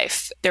everyone's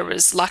life. There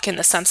was luck in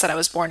the sense that I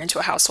was born into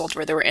a household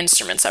where there were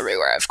instruments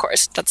everywhere, of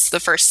course. That's the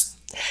first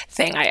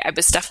thing. I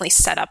was definitely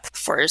set up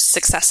for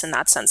success in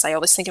that sense. I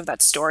always think of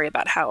that story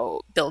about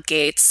how Bill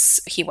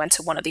Gates, he went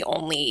to one of the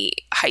only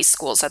high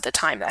schools at the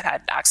time that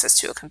had access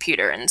to a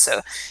computer. And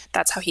so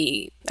that's how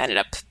he ended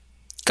up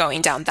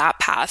going down that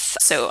path.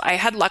 So I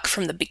had luck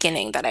from the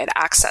beginning that I had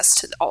access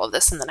to all of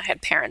this, and then I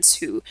had parents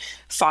who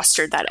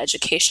fostered that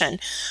education.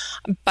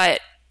 But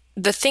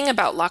the thing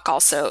about luck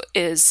also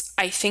is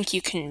I think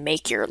you can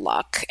make your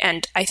luck,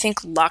 and I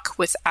think luck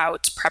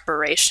without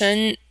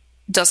preparation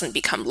doesn't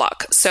become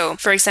luck. So,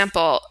 for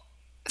example,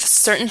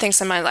 certain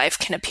things in my life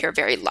can appear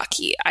very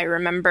lucky. I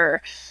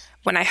remember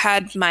when I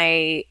had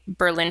my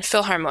Berlin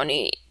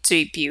Philharmonic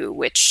debut,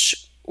 which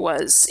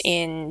was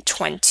in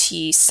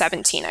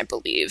 2017, I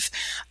believe.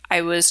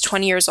 I was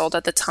 20 years old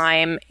at the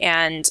time,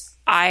 and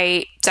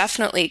I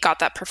definitely got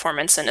that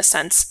performance in a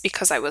sense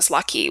because I was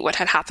lucky. What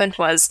had happened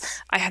was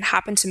I had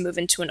happened to move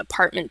into an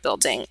apartment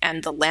building,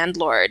 and the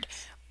landlord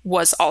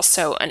was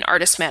also an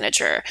artist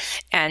manager.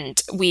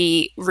 And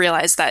we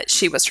realized that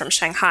she was from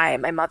Shanghai.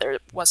 My mother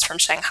was from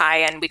Shanghai,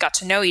 and we got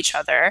to know each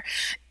other.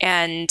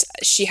 And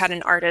she had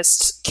an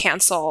artist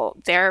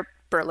cancel their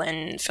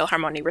Berlin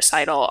Philharmonic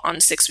recital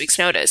on 6 weeks'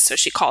 notice. So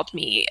she called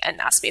me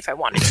and asked me if I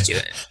wanted to do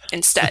it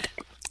instead.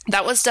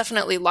 That was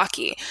definitely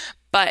lucky.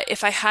 But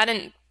if I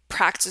hadn't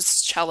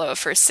practiced cello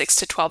for 6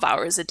 to 12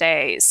 hours a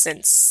day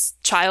since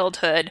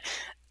childhood,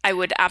 I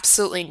would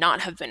absolutely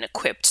not have been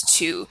equipped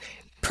to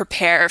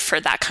prepare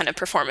for that kind of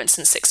performance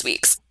in 6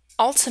 weeks.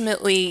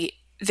 Ultimately,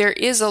 there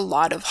is a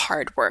lot of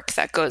hard work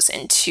that goes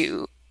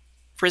into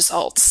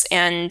results.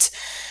 And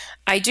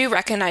I do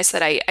recognize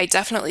that I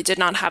definitely did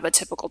not have a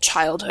typical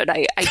childhood.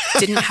 I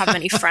didn't have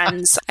many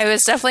friends. I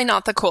was definitely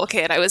not the cool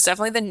kid. I was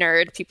definitely the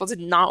nerd. People did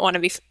not want to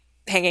be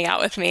hanging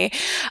out with me.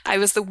 I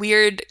was the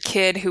weird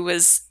kid who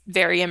was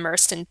very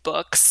immersed in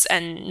books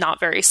and not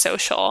very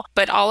social.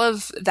 But all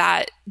of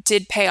that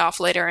did pay off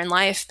later in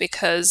life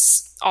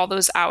because all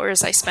those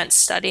hours I spent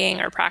studying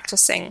or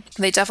practicing,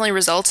 they definitely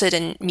resulted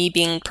in me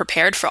being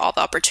prepared for all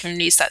the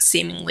opportunities that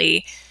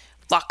seemingly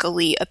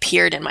luckily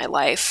appeared in my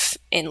life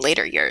in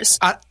later years.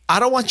 I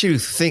don't want you to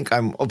think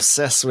I'm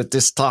obsessed with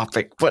this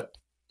topic, but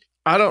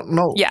I don't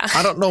know. Yeah.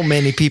 I don't know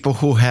many people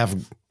who have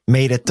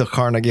made it to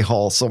Carnegie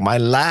Hall. So my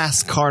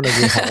last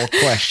Carnegie Hall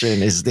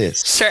question is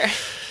this. Sure.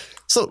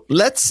 So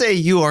let's say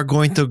you are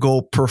going to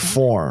go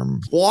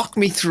perform. Walk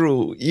me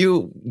through.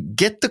 You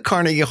get to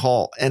Carnegie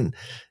Hall, and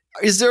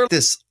is there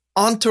this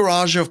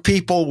entourage of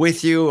people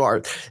with you?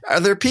 Or are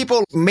there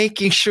people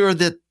making sure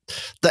that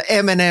the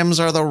M&Ms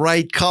are the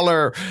right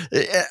color?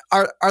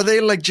 Are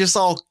they like just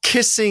all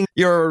kissing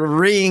your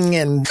ring?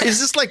 And is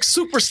this like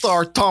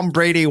superstar Tom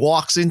Brady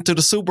walks into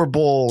the Super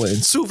Bowl and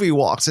Suuvi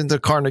walks into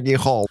Carnegie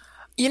Hall?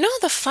 You know,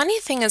 the funny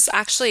thing is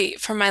actually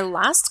for my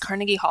last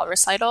Carnegie Hall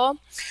recital,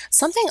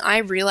 something I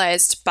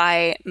realized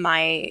by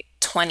my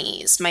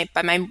 20s,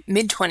 by my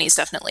mid-20s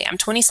definitely. I'm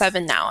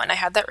 27 now, and I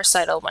had that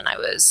recital when I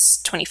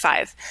was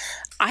 25.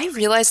 I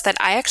realized that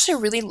I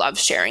actually really love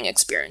sharing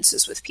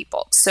experiences with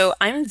people. So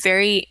I'm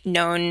very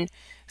known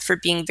for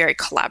being very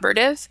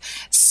collaborative.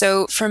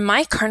 So for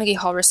my Carnegie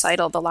Hall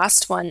recital, the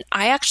last one,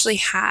 I actually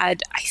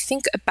had, I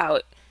think,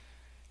 about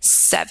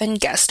 7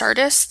 guest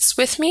artists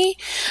with me.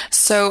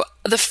 So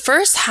the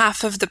first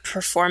half of the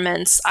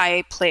performance,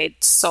 I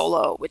played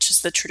solo, which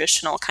is the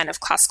traditional kind of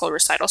classical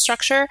recital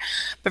structure.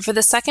 But for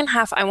the second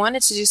half, I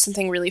wanted to do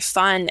something really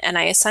fun. And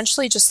I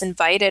essentially just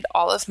invited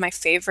all of my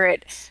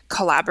favorite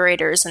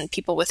collaborators and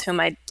people with whom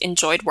I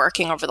enjoyed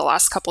working over the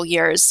last couple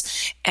years.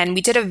 And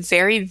we did a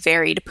very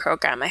varied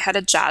program. I had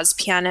a jazz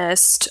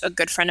pianist, a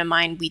good friend of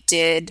mine. We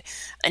did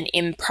an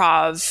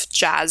improv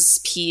jazz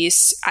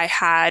piece. I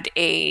had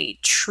a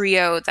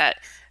trio that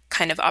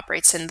kind of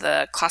operates in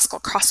the classical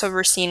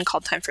crossover scene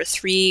called Time for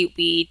Three.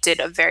 We did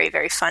a very,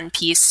 very fun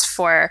piece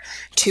for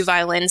 2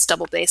 violins,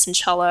 double bass, and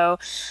cello.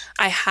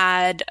 I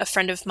had a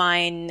friend of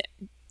mine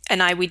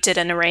and we did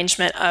an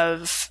arrangement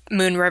of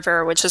Moon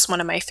River, which is one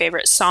of my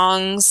favorite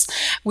songs.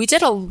 We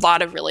did a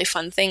lot of really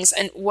fun things.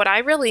 And what I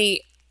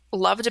really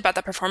loved about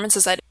that performance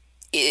is that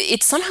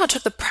it somehow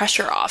took the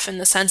pressure off, in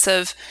the sense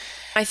of,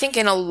 I think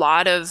in a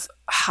lot of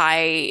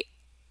high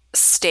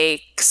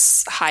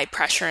stakes, high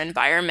pressure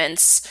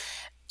environments,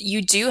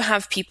 you do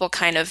have people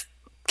kind of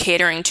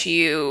catering to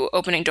you,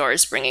 opening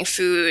doors, bringing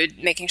food,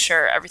 making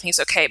sure everything's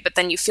okay. But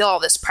then you feel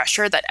all this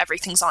pressure that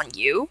everything's on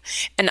you.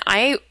 And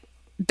I,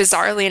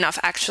 bizarrely enough,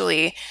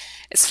 actually,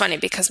 it's funny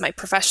because my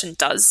profession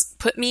does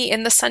put me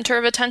in the center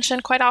of attention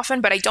quite often,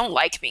 but I don't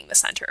like being the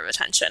center of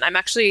attention. I'm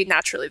actually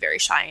naturally very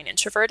shy and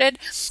introverted.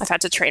 I've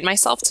had to train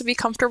myself to be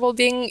comfortable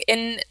being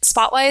in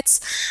spotlights.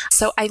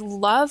 So I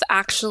love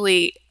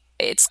actually,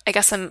 I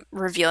guess I'm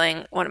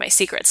revealing one of my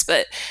secrets,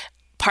 but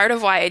part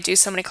of why I do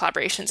so many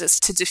collaborations is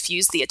to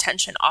diffuse the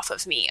attention off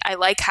of me. I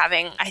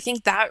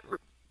think that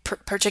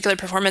particular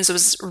performance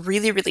was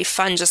really, really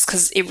fun just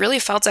because it really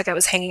felt like I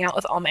was hanging out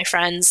with all my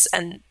friends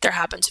and there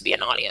happened to be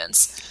an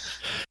audience.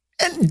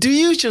 And do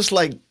you just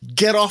like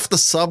get off the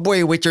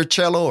subway with your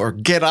cello or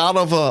get out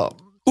of a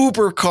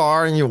Uber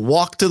car and you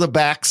walk to the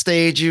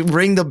backstage, you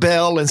ring the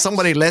bell and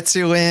somebody lets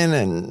you in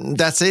and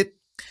that's it?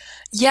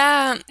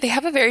 Yeah, they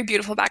have a very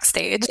beautiful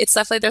backstage. It's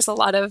definitely,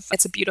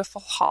 it's a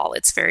beautiful hall.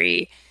 It's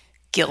very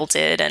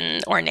gilded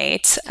and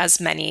ornate,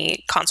 as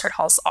many concert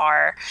halls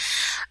are.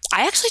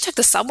 I actually took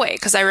the subway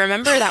because I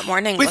remember that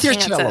morning With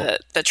looking your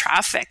at the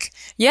traffic.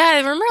 Yeah, I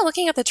remember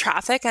looking at the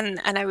traffic and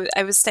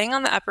I was staying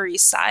on the Upper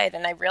East Side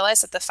and I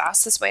realized that the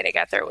fastest way to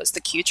get there was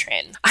the Q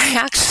train. I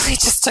actually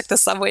just took the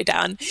subway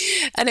down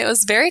and it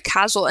was very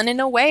casual. And in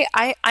a way,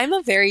 I'm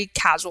a very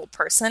casual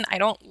person. I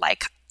don't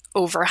like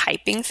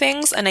overhyping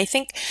things. And I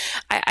think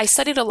I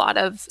studied a lot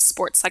of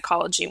sports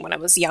psychology when I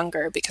was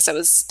younger because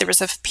there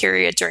was a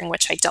period during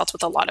which I dealt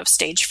with a lot of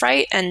stage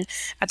fright. And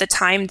at the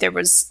time, there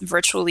was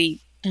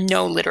virtually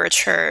no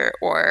literature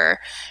or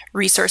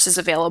resources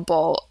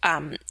available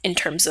in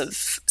terms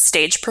of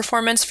stage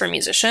performance for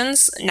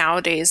musicians.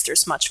 Nowadays,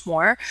 there's much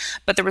more,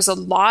 but there was a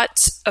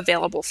lot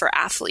available for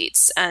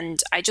athletes.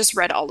 And I just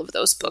read all of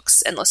those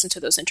books and listened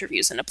to those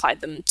interviews and applied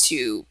them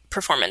to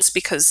performance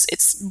because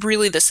it's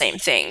really the same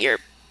thing. You're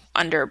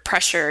under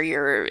pressure,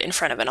 you're in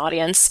front of an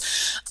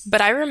audience.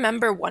 But I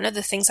remember one of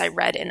the things I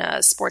read in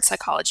a sports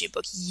psychology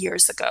book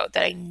years ago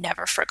that I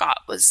never forgot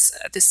was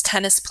this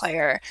tennis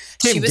player.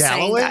 Tim she was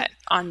Galloway? saying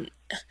that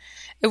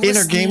it was In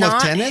her game of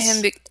not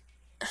tennis?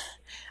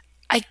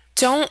 I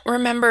don't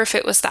remember if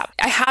it was that.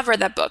 I have read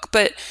that book,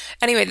 but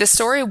anyway, the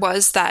story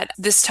was that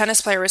this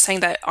tennis player was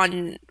saying that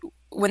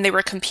when they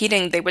were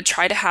competing, they would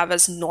try to have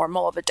as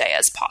normal of a day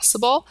as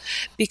possible,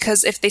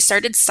 because if they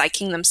started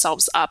psyching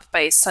themselves up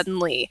by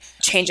suddenly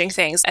changing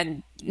things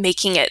and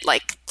making it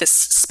like this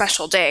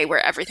special day where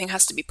everything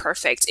has to be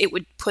perfect, it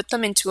would put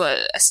them into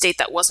a state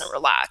that wasn't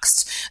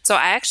relaxed. So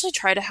I actually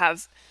try to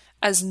have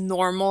as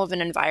normal of an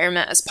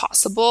environment as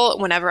possible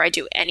whenever I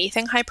do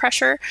anything high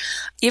pressure.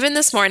 Even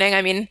this morning,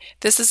 I mean,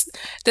 this is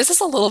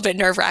a little bit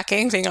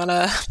nerve-wracking being on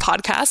a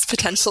podcast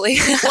potentially.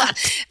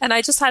 And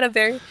I just had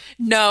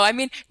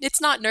it's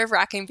not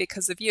nerve-wracking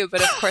because of you,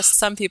 but of course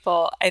some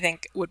people I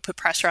think would put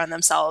pressure on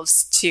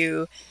themselves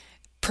to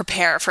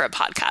prepare for a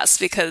podcast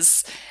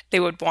because they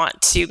would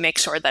want to make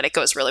sure that it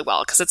goes really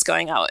well because it's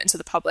going out into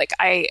the public.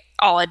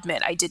 I'll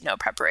admit I did no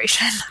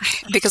preparation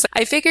because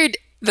I figured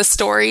the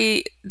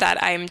story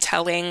that I'm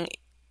telling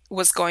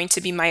was going to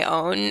be my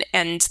own,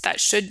 and that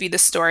should be the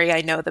story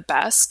I know the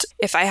best.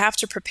 If I have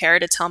to prepare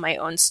to tell my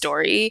own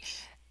story,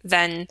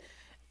 then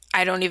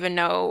I don't even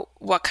know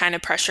what kind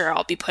of pressure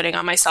I'll be putting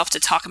on myself to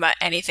talk about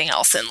anything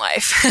else in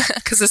life,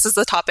 because this is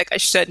a topic I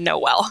should know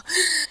well.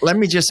 Let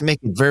me just make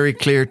it very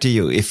clear to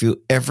you, if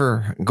you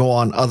ever go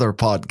on other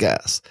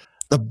podcasts,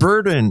 the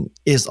burden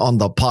is on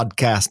the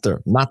podcaster,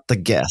 not the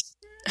guest.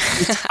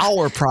 It's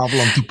our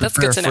problem to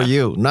prepare for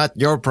you, not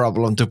your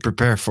problem to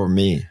prepare for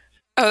me.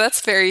 Oh, that's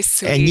very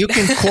sweet. And you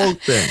can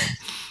quote them.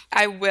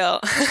 I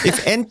will.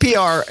 If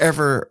NPR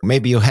ever,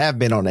 maybe you have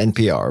been on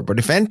NPR, but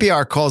if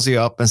NPR calls you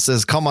up and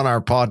says, come on our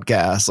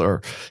podcast,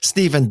 or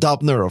Stephen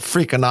Dubner of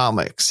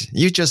Freakonomics,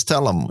 you just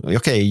tell them,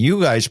 okay,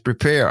 you guys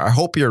prepare. I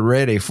hope you're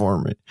ready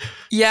for me.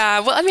 Yeah.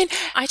 Well, I mean,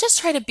 I just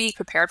try to be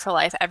prepared for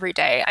life every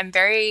day. I'm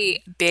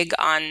very big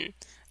on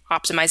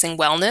optimizing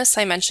wellness,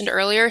 I mentioned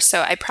earlier.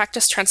 So I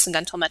practice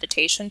transcendental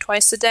meditation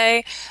twice a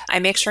day. I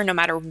make sure no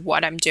matter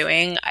what I'm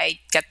doing, I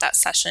get that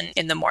session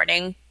in the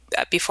morning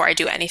before I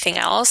do anything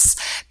else,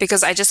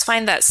 because I just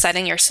find that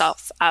setting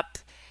yourself up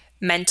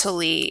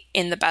mentally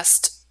in the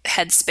best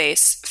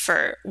headspace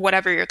for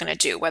whatever you're going to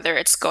do, whether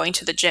it's going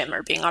to the gym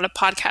or being on a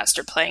podcast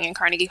or playing in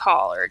Carnegie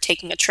Hall or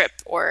taking a trip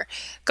or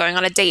going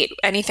on a date,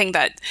 anything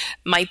that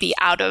might be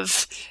out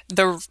of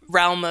the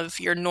realm of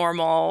your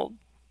normal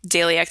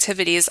daily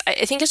activities,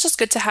 I think it's just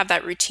good to have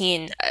that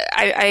routine.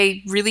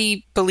 I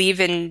really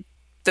believe in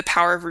the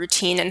power of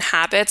routine and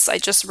habits. I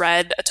just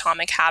read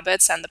Atomic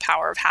Habits and the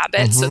Power of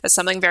Habits. So that's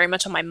something very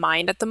much on my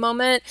mind at the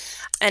moment.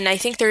 And I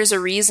think there's a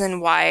reason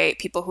why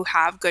people who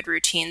have good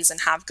routines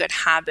and have good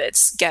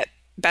habits get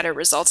better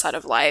results out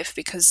of life,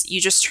 because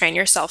you just train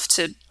yourself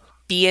to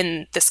be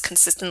in this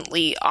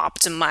consistently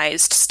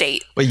optimized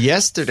state. Well,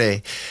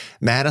 yesterday,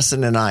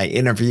 Madison and I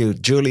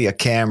interviewed Julia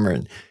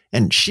Cameron,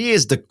 and she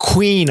is the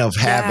queen of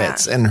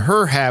habits, and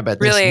her habit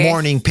is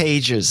morning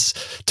pages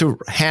to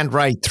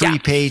handwrite 3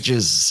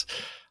 pages.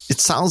 It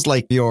sounds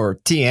like your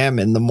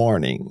TM in the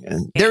morning.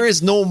 And there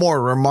is no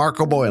more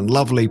remarkable and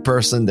lovely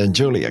person than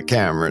Julia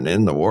Cameron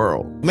in the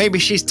world. Maybe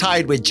she's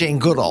tied with Jane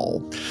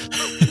Goodall.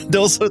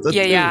 Those are the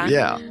two.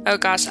 Yeah. Oh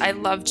gosh, I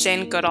love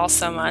Jane Goodall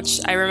so much.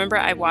 I remember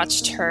I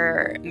watched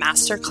her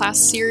masterclass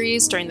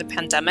series during the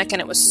pandemic,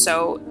 and it was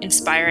so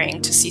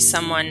inspiring to see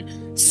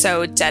someone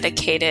so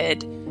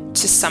dedicated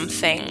to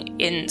something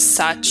in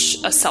such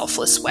a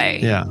selfless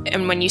way. Yeah.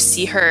 And when you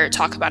see her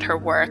talk about her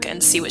work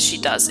and see what she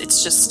does,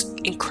 it's just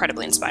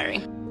incredibly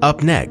inspiring.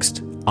 Up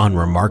next on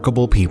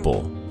Remarkable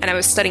People. And I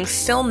was studying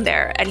film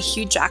there, and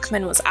Hugh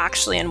Jackman was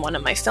actually in one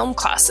of my film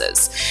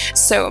classes.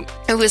 So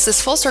it was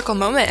this full circle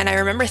moment, and I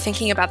remember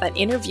thinking about that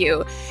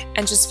interview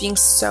and just being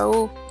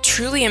so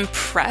truly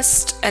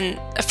impressed and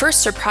at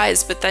first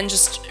surprised, but then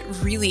just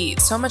really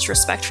so much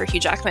respect for Hugh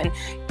Jackman.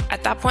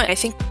 At that point, I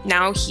think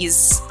now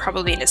he's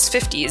probably in his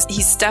 50s.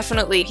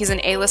 He's an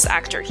A-list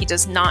actor. He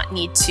does not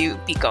need to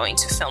be going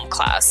to film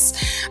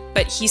class,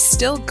 but he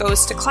still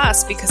goes to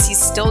class because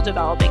he's still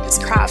developing his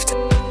craft.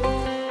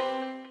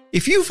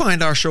 If you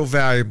find our show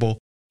valuable,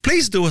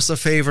 please do us a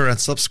favor and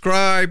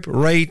subscribe,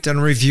 rate,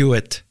 and review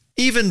it.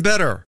 Even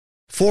better,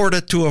 forward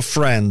it to a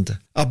friend.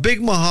 A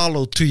big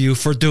mahalo to you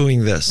for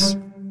doing this.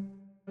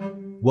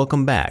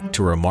 Welcome back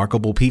to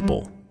Remarkable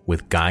People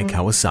with Guy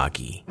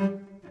Kawasaki.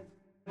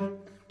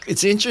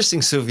 It's interesting,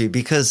 Suuvi,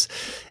 because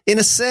in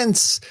a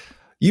sense,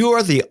 you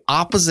are the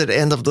opposite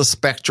end of the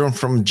spectrum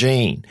from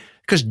Jane.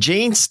 Because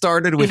Jane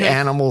started with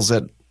animals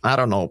at, I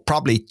don't know,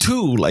 probably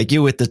 2, like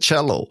you with the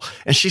cello.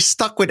 And she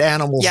stuck with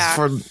animals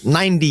for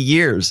 90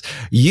 years.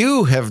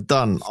 You have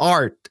done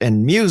art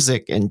and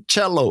music and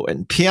cello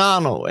and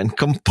piano and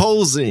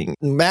composing.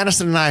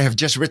 Madison and I have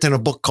just written a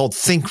book called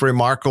Think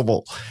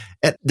Remarkable.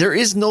 And there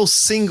is no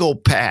single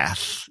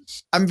path.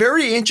 I'm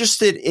very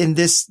interested in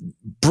this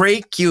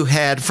break you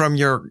had from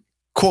your,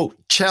 quote,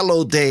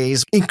 cello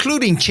days,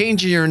 including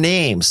changing your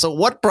name. So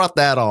what brought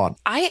that on?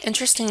 I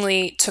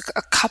interestingly took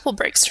a couple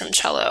breaks from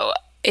cello.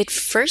 It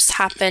first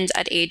happened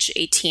at age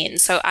 18.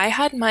 So I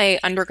had my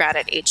undergrad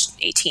at age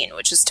 18,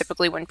 which is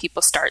typically when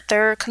people start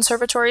their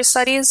conservatory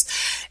studies.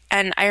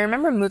 And I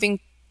remember moving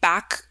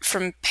back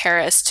from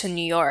Paris to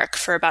New York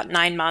for about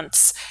 9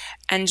 months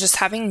and just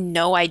having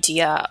no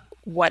idea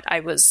what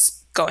I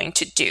was going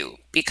to do,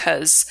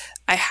 because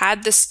I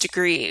had this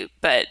degree,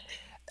 but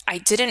I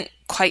didn't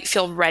quite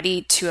feel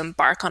ready to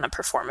embark on a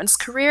performance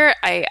career.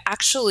 I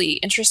actually,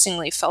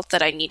 interestingly, felt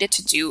that I needed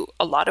to do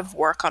a lot of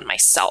work on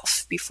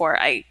myself before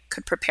I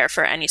could prepare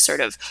for any sort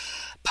of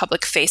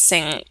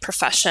public-facing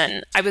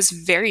profession. I was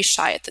very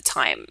shy at the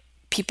time.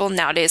 People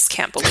nowadays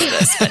can't believe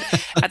this,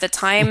 but at the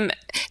time,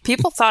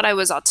 people thought I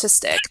was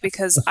autistic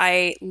because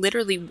I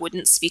literally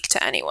wouldn't speak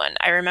to anyone.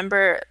 I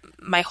remember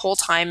my whole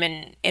time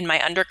in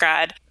my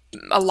undergrad,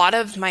 a lot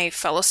of my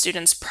fellow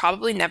students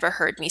probably never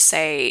heard me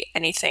say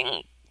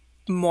anything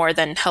more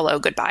than hello,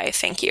 goodbye,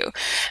 thank you.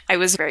 I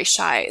was very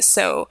shy.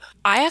 So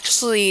I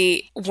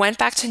actually went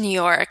back to New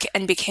York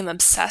and became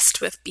obsessed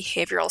with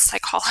behavioral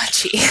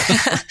psychology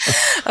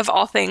of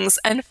all things.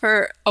 And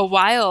for a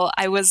while,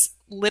 I was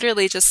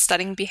literally just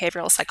studying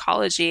behavioral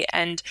psychology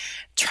and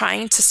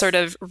trying to sort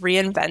of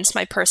reinvent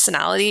my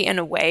personality in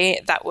a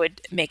way that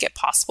would make it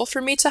possible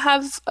for me to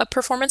have a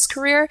performance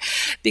career.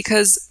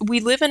 Because we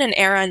live in an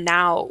era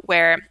now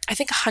where I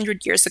think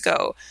 100 years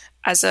ago,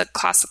 as a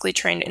classically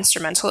trained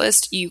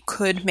instrumentalist, you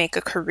could make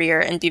a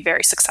career and be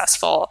very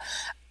successful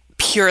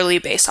purely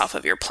based off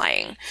of your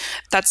playing.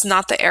 That's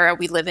not the era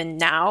we live in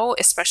now,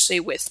 especially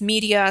with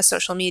media,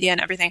 social media,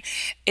 and everything.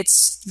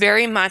 It's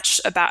very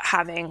much about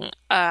having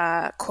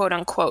a quote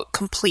unquote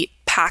complete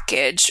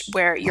package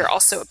where you're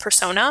also a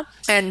persona,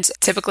 and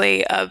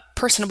typically a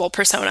personable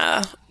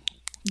persona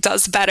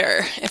does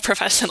better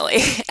professionally.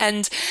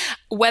 And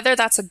whether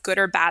that's a good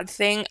or bad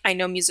thing, I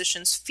know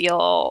musicians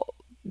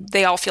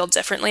they all feel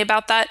differently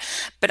about that,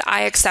 but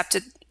I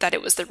accepted that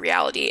it was the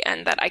reality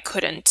and that I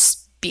couldn't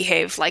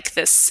behave like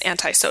this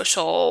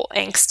antisocial,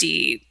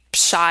 angsty,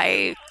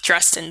 shy,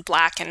 dressed in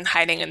black and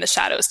hiding in the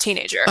shadows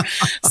teenager.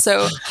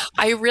 So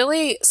I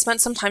really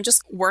spent some time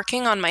just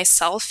working on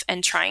myself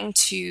and trying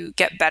to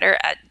get better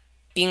at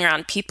being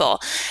around people.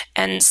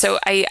 And so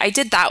I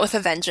did that with a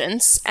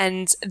vengeance.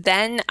 And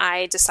then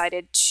I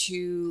decided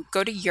to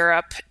go to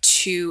Europe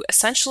to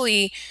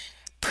essentially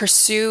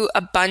pursue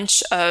a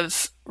bunch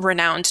of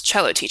renowned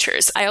cello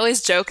teachers. I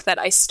always joke that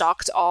I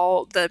stalked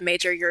all the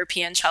major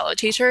European cello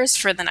teachers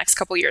for the next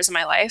couple years of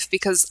my life,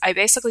 because I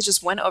basically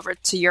just went over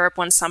to Europe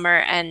one summer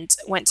and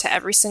went to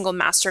every single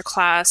master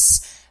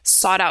class,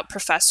 sought out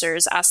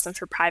professors, asked them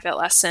for private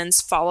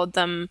lessons, followed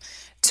them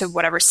to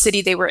whatever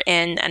city they were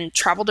in, and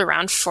traveled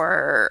around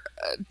for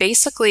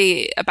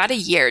basically about a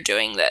year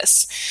doing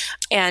this.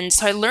 And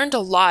so I learned a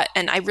lot,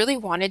 and I really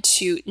wanted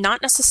to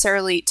not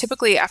necessarily,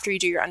 typically after you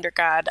do your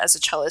undergrad as a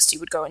cellist,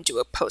 you would go and do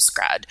a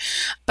postgrad.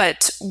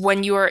 But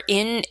when you are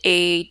in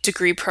a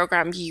degree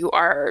program, you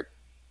are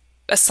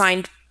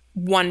assigned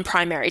one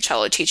primary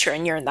cello teacher,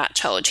 and you're in that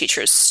cello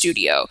teacher's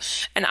studio.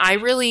 And I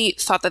really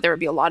thought that there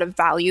would be a lot of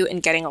value in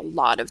getting a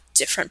lot of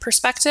different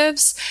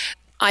perspectives.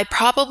 I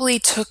probably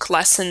took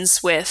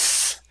lessons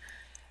with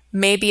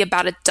maybe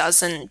about a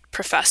dozen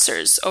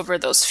professors over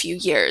those few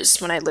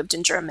years when I lived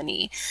in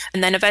Germany.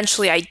 And then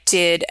eventually I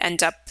did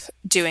end up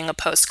doing a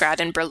postgrad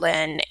in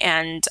Berlin.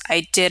 And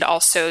I did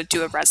also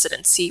do a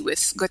residency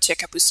with Gauthier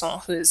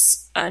Capuçon, who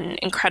is an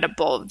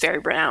incredible, very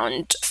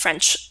renowned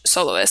French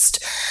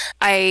soloist.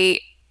 I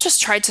just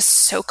tried to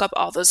soak up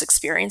all those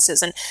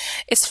experiences. And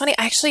it's funny,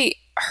 I actually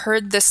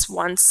heard this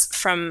once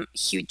from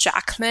Hugh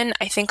Jackman,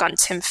 I think on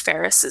Tim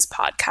Ferriss's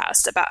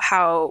podcast, about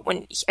how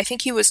I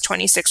think he was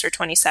 26 or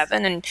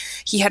 27 and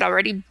he had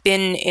already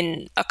been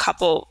in a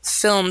couple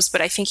films, but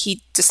I think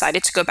he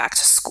decided to go back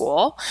to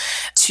school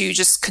to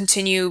just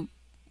continue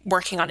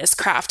working on his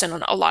craft.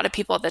 And a lot of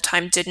people at the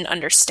time didn't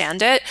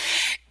understand it.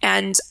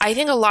 And I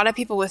think a lot of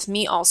people with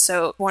me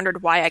also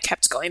wondered why I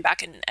kept going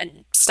back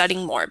and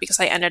studying more, because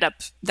I ended up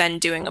then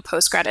doing a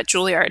postgrad at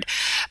Juilliard.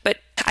 But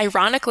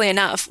ironically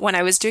enough, when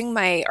I was doing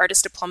my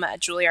artist diploma at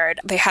Juilliard,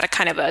 they had a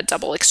kind of a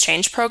double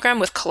exchange program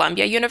with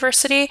Columbia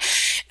University,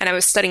 and I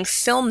was studying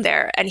film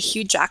there, and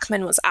Hugh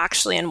Jackman was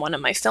actually in one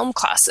of my film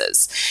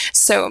classes.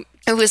 So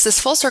it was this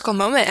full circle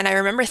moment, and I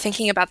remember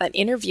thinking about that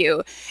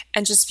interview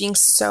and just being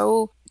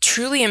so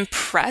truly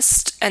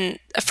impressed and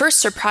at first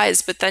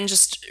surprised, but then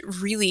just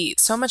really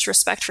so much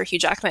respect for Hugh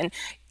Jackman.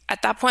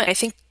 At that point, I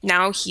think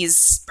now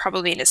he's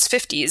probably in his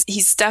 50s.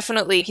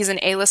 He's an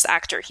A-list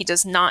actor. He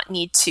does not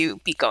need to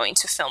be going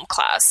to film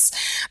class,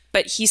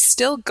 but he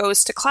still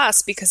goes to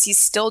class because he's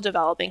still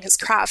developing his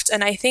craft.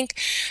 And I think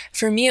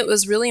for me, it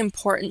was really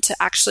important to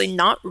actually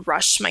not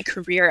rush my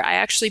career. I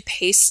actually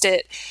paced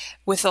it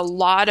with a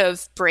lot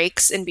of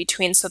breaks in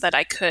between so that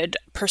I could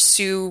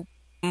pursue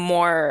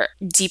more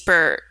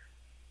deeper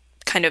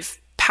kind of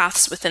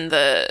paths within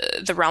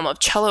the realm of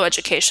cello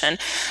education.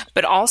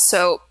 But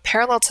also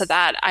parallel to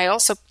that, I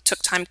also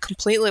took time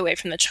completely away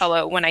from the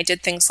cello when I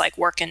did things like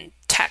work in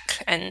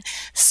tech and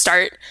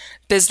start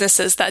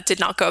businesses that did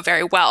not go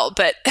very well,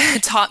 but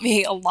taught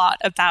me a lot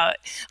about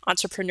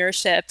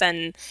entrepreneurship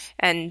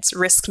and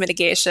risk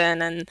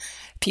mitigation and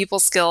people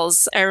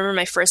skills. I remember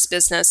my first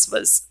business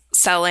was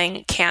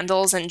selling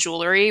candles and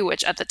jewelry,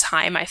 which at the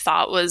time I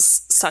thought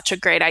was such a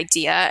great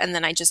idea. And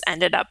then I just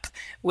ended up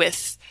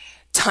with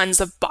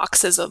tons of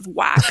boxes of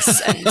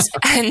wax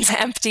and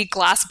empty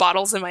glass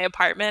bottles in my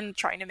apartment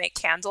trying to make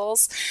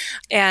candles.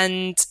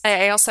 And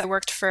I also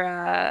worked for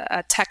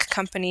a tech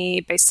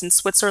company based in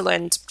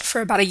Switzerland for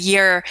about a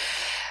year.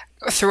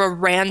 Through a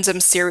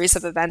random series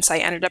of events, I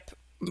ended up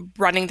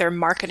running their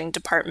marketing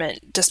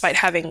department despite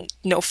having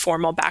no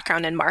formal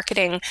background in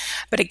marketing.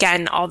 But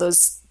again, all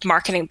those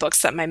marketing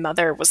books that my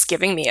mother was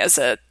giving me as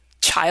a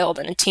child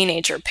and a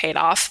teenager paid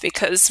off,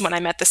 because when I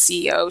met the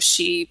CEO,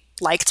 she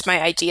liked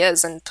my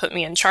ideas and put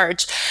me in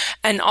charge.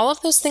 And all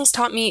of those things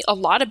taught me a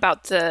lot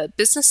about the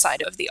business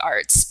side of the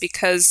arts,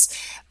 because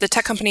the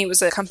tech company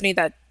was a company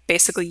that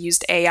basically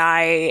used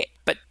AI,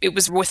 but it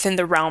was within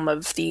the realm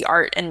of the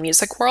art and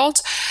music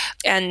world.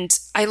 And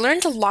I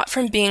learned a lot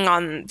from being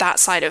on that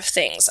side of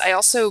things. I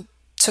also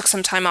took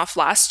some time off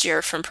last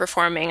year from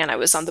performing, and I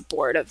was on the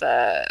board of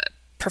a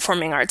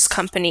performing arts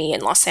company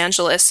in Los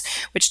Angeles,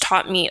 which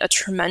taught me a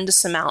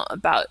tremendous amount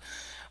about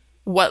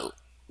what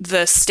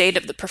the state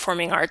of the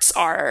performing arts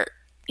are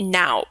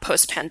now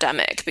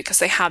post-pandemic, because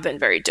they have been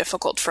very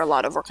difficult for a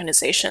lot of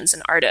organizations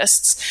and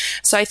artists.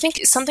 So I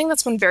think something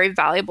that's been very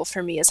valuable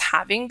for me is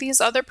having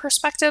these other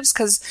perspectives,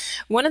 because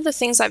one of the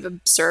things I've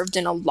observed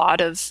in a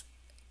lot of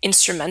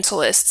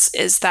instrumentalists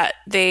is that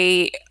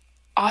they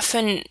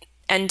often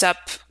end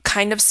up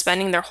kind of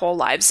spending their whole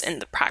lives in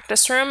the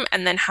practice room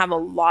and then have a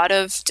lot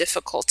of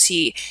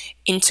difficulty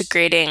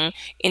integrating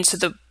into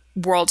the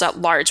world at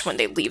large when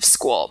they leave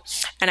school.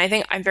 And I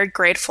think I'm very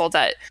grateful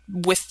that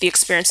with the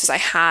experiences I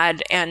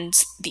had and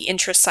the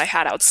interests I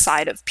had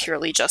outside of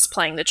purely just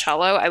playing the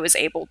cello, I was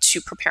able to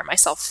prepare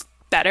myself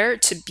better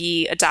to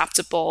be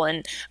adaptable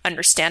and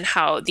understand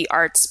how the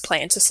arts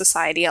play into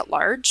society at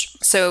large.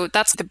 So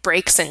that's the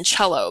breaks in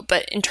cello.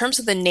 But in terms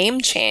of the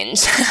name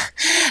change,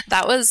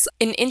 that was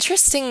an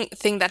interesting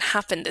thing that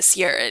happened this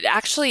year. It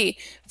actually,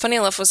 funny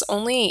enough, was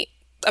only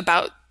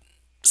about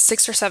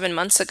 6 or 7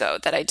 months ago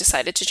that I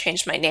decided to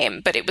change my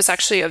name, but it was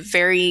actually a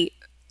very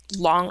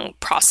long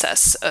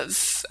process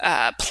of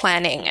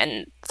planning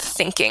and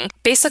thinking.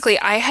 Basically,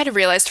 I had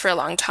realized for a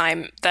long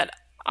time that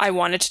I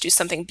wanted to do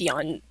something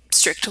beyond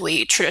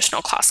strictly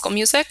traditional classical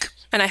music,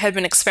 and I had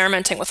been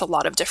experimenting with a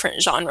lot of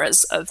different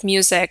genres of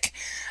music,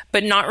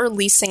 but not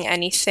releasing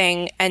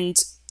anything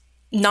and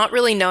not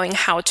really knowing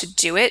how to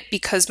do it,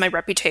 because my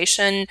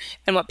reputation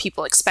and what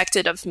people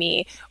expected of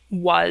me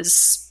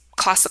was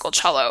classical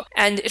cello.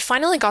 And it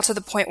finally got to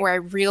the point where I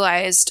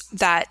realized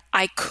that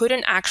I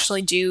couldn't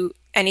actually do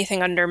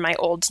anything under my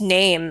old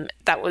name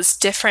that was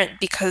different,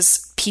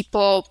 because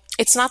people,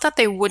 it's not that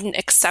they wouldn't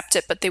accept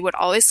it, but they would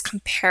always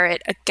compare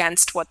it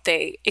against what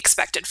they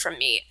expected from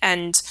me.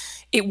 And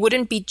it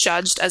wouldn't be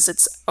judged as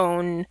its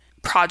own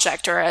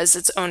project or as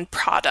its own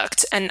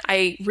product. And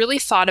I really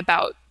thought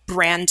about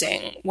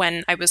branding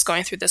when I was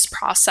going through this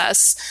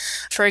process.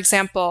 For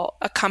example,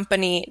 a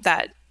company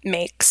that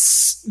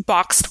makes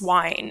boxed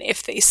wine,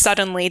 if they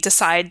suddenly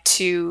decide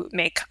to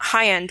make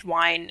high-end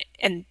wine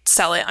and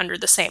sell it under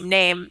the same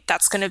name,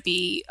 that's going to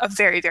be a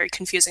very, very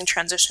confusing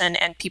transition,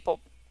 and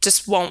people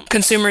just won't,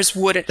 consumers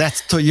wouldn't.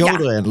 That's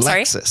Toyota and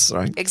Lexus,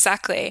 right?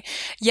 Exactly.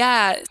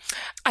 Yeah.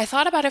 I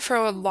thought about it for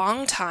a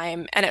long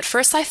time. And at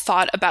first I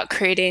thought about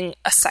creating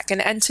a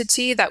second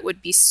entity that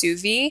would be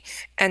Suuvi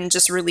and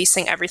just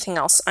releasing everything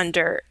else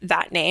under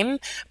that name.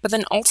 But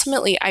then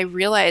ultimately I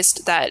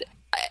realized that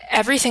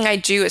everything I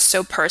do is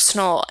so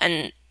personal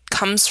and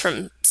comes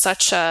from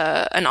such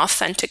an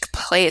authentic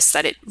place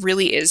that it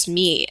really is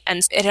me. And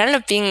it ended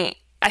up being,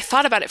 I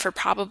thought about it for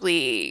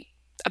probably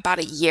about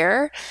a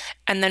year.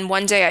 And then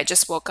one day I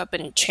just woke up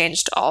and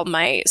changed all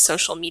my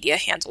social media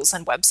handles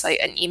and website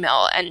and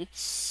email and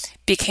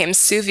became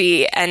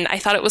Suuvi. And I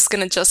thought it was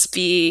going to just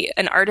be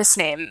an artist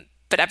name,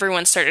 but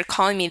everyone started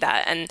calling me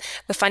that. And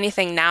the funny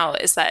thing now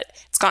is that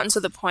it's gotten to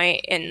the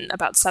point in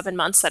about 7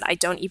 months that I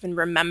don't even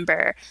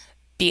remember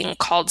being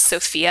called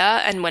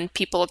Sophia. And when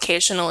people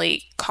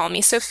occasionally call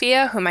me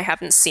Sophia, whom I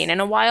haven't seen in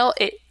a while,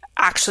 it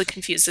actually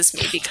confuses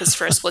me, because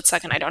for a split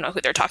second, I don't know who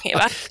they're talking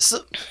about.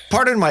 So,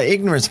 pardon my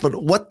ignorance,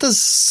 but what does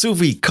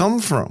Suuvi come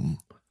from?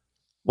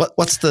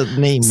 What's the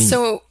name mean?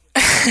 So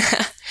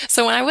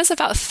So when I was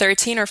about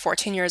 13 or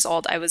 14 years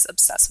old, I was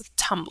obsessed with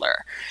Tumblr.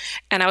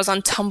 And I was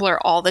on Tumblr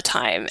all the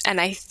time. And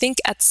I think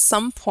at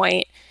some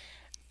point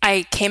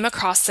I came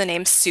across the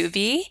name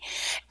Suuvi,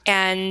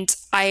 and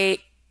I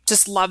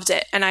just loved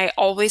it. And I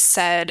always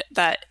said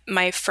that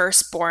my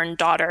firstborn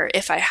daughter,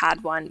 if I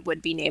had one,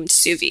 would be named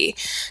Suuvi.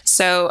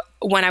 So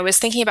when I was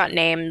thinking about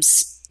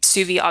names,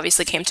 Suuvi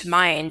obviously came to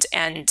mind,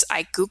 and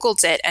I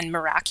Googled it, and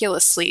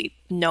miraculously,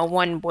 no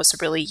one was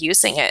really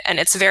using it. And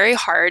it's very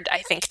hard, I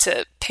think,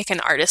 to pick an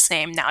artist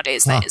name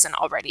nowadays that isn't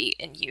already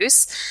in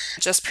use,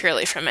 just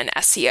purely from an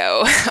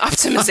SEO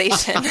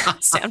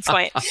optimization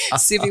standpoint.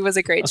 Suuvi was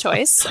a great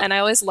choice, and I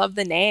always loved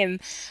the name.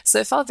 So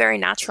it felt very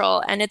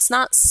natural, and it's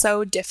not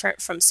so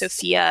different from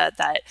Sophia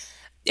that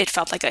it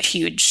felt like a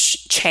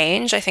huge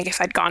change. I think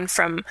if I'd gone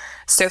from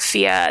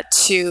Sophia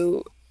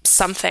to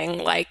something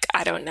like,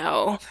 I don't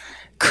know,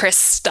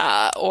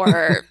 Krista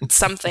or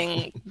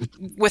something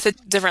with a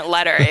different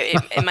letter,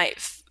 it might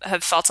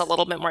have felt a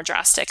little bit more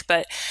drastic,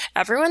 but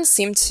everyone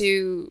seemed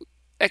to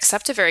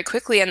accept it very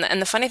quickly.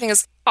 And the funny thing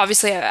is,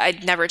 obviously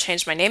I'd never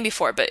changed my name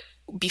before, but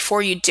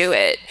before you do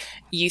it,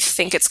 you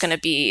think it's going to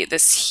be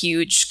this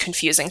huge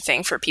confusing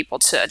thing for people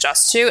to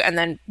adjust to. And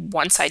then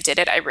once I did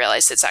it, I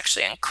realized it's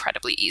actually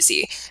incredibly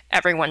easy.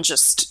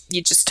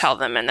 You just tell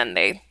them, and then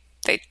they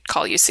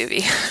call you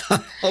Suuvi.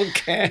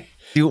 Okay.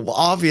 You've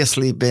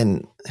obviously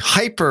been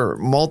hyper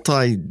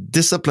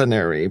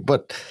multidisciplinary,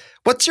 but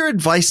what's your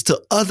advice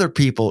to other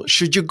people?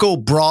 Should you go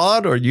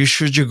broad or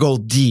should you go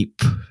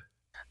deep?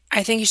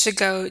 I think you should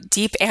go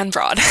deep and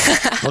broad.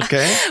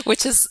 Okay.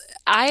 Which is,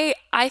 I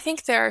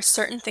think there are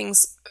certain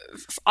things.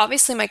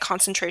 Obviously, my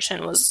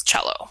concentration was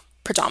cello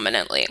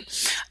predominantly,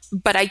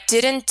 but I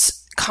didn't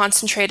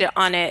concentrate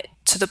on it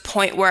to the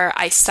point where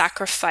I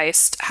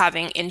sacrificed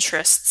having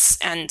interests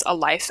and a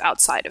life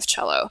outside of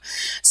cello.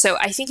 So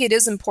I think it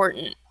is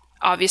important.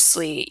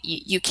 Obviously,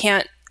 you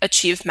can't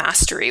achieve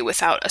mastery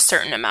without a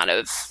certain amount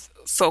of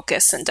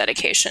focus and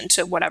dedication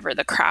to whatever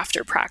the craft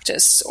or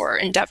practice or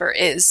endeavor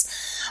is.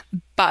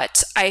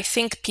 But I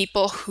think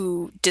people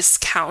who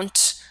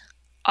discount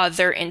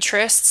other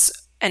interests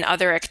and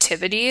other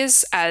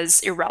activities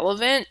as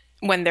irrelevant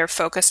when they're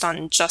focused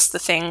on just the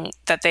thing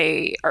that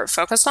they are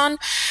focused on,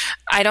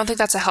 I don't think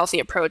that's a healthy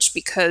approach,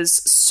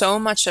 because so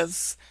much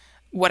of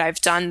what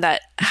I've done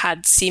that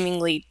had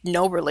seemingly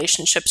no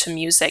relationship to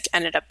music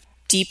ended up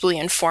deeply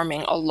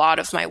informing a lot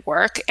of my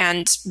work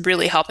and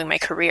really helping my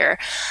career.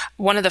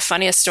 One of the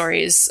funniest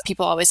stories,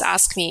 people always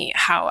ask me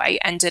how I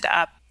ended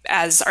up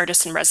as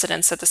artist in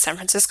residence at the San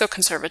Francisco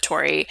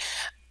Conservatory.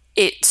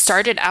 It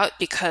started out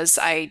because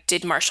I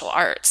did martial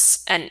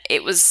arts, and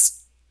it was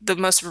the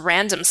most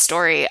random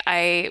story.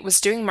 I was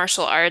doing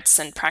martial arts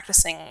and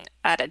practicing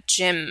at a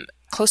gym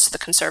close to the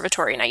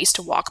conservatory, and I used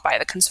to walk by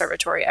the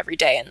conservatory every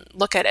day and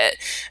look at it.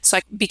 So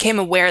I became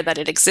aware that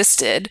it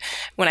existed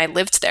when I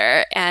lived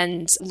there,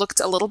 and looked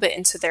a little bit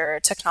into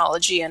their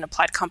technology and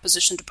applied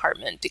composition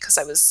department because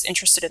I was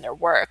interested in their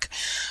work.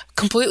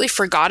 Completely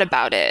forgot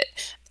about it.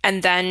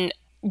 And then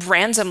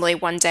randomly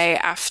one day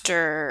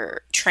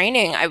after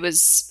training, I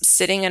was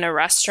sitting in a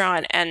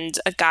restaurant, and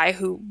a guy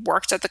who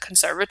worked at the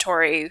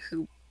conservatory,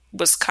 who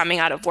was coming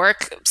out of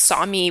work,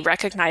 saw me,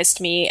 recognized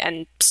me,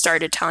 and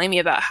started telling me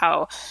about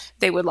how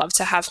they would love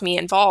to have me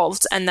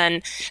involved. And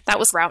then that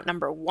was route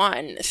number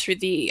one through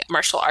the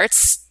martial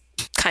arts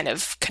kind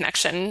of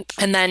connection.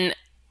 And then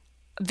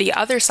the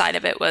other side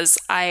of it was,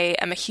 I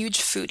am a huge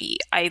foodie.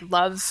 I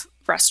love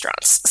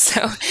restaurants.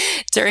 So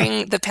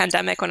during the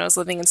pandemic, when I was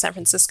living in San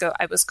Francisco,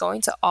 I was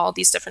going to all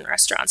these different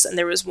restaurants. And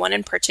there was one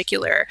in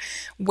particular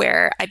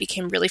where I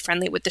became really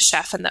friendly with the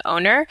chef and the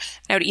owner.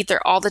 I would eat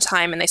there all the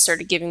time, and they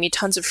started giving me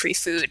tons of free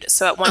food.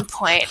 So at one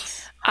point,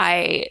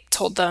 I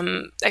told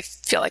them, I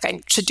feel like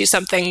I should do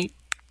something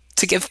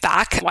to give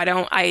back. Why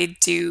don't I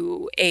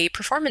do a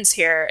performance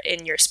here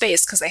in your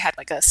space? Because they had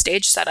like a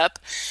stage set up.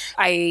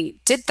 I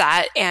did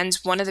that, and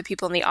one of the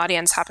people in the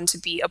audience happened to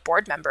be a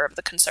board member of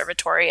the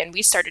conservatory, and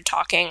we started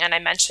talking, and I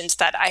mentioned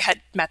that I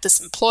had met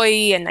this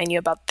employee and I knew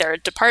about their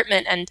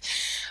department, and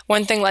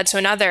one thing led to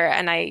another,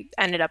 and I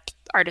ended up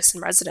artist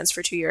in residence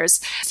for 2 years.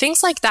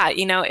 Things like that,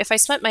 if I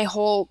spent my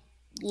whole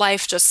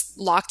life just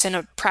locked in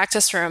a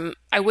practice room,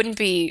 I wouldn't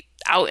be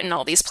out in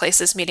all these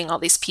places meeting all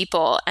these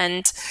people.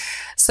 And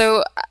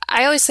so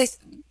I always say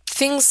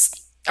things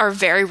are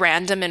very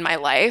random in my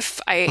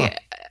life. I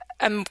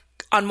am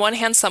on one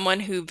hand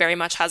someone who very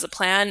much has a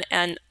plan,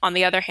 and on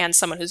the other hand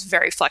someone who's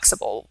very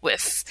flexible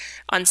with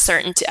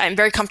uncertainty. I'm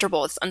very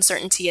comfortable with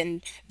uncertainty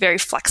and very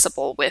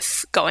flexible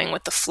with going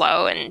with the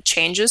flow and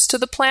changes to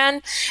the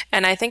plan.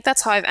 And I think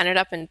that's how I've ended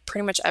up in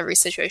pretty much every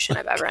situation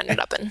I've ever ended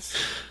up in.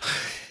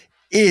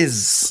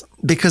 Is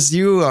because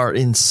you are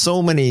in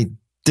so many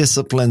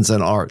disciplines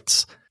and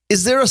arts,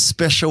 is there a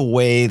special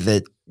way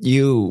that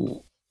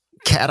you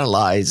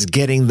catalyze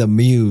getting the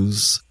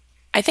muse?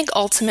 I think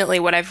ultimately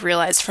what I've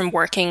realized from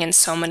working in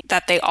so many,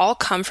 that they all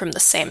come from the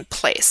same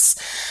place.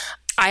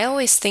 I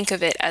always think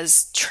of it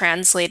as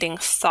translating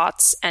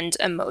thoughts and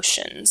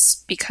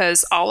emotions,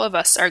 because all of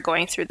us are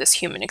going through this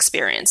human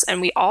experience,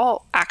 and we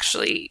all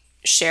actually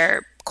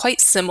share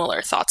quite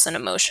similar thoughts and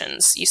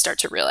emotions, you start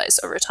to realize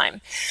over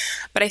time.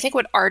 But I think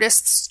what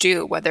artists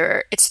do,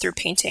 whether it's through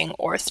painting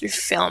or through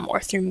film or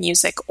through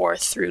music or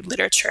through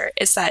literature,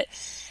 is that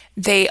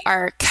they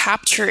are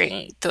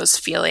capturing those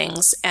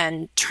feelings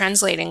and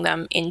translating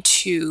them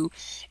into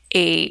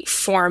a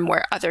form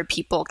where other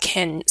people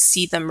can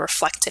see them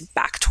reflected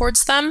back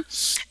towards them.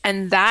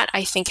 And that,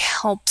 I think,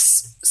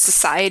 helps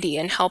society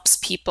and helps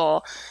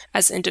people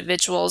as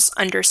individuals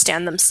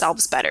understand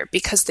themselves better,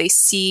 because they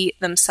see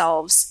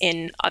themselves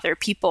in other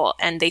people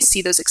and they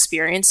see those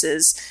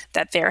experiences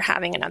that they're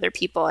having in other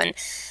people. And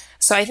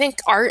so I think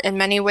art in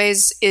many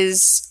ways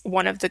is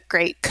one of the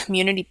great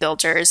community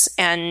builders,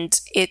 and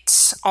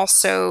it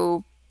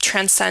also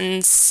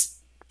transcends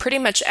pretty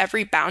much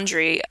every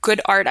boundary. Good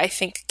art, I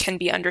think, can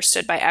be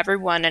understood by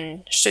everyone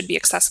and should be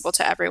accessible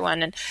to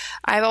everyone. And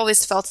I've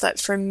always felt that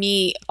for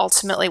me,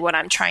 ultimately what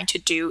I'm trying to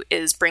do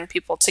is bring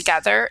people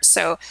together.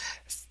 So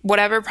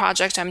whatever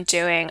project I'm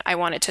doing, I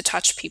want it to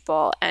touch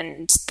people.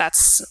 And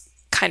that's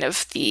kind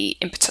of the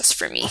impetus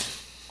for me.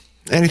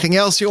 Anything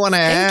else you want to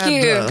add?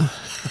 Thank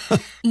you.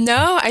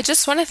 No, I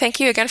just want to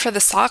thank you again for the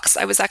socks.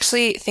 I was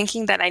actually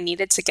thinking that I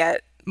needed to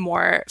get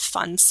more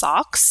fun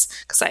socks,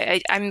 because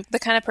I'm the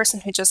kind of person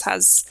who just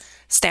has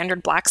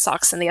standard black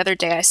socks. And the other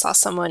day I saw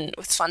someone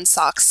with fun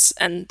socks,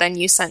 and then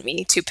you sent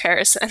me 2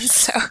 pairs. And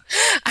so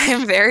I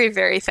am very,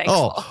 very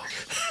thankful. Oh.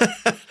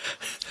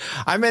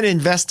 I'm an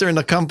investor in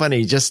the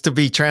company, just to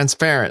be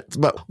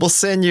transparent, but we'll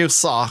send you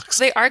socks.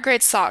 They are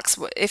great socks.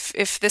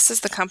 If this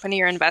is the company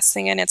you're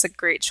investing in, it's a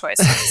great choice,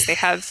 because they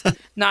have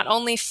not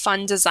only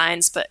fun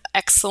designs, but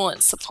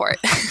excellent support.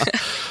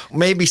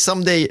 Maybe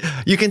someday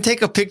you can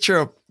take a picture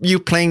of you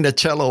playing the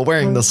cello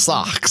wearing the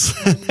socks.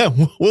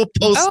 We'll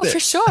post it. Oh, for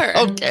sure.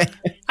 Okay.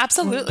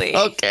 Absolutely.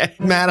 Okay.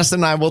 Madison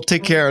and I will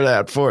take care of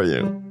that for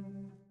you.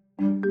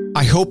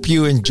 I hope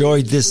you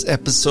enjoyed this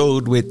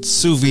episode with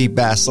Suuvi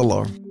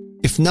Bacelar.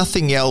 If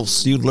nothing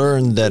else, you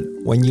learned that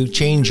when you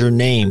change your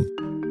name,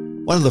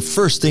 one of the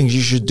first things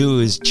you should do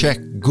is check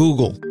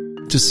Google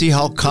to see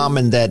how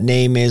common that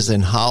name is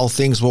and how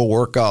things will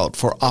work out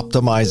for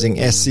optimizing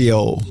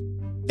SEO.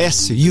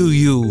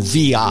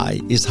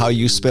 Suuvi is how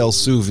you spell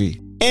Suuvi.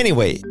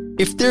 Anyway,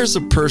 if there's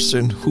a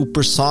person who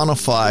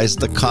personifies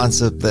the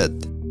concept that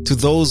to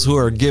those who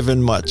are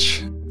given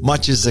much,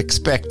 much is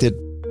expected,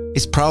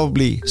 it's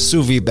probably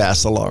Suuvi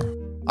Bacelar.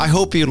 I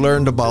hope you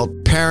learned about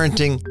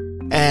parenting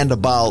and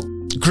about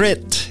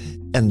grit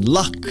and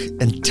luck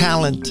and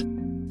talent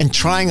and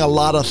trying a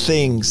lot of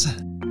things,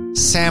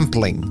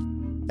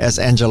 sampling, as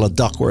Angela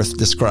Duckworth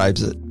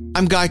describes it.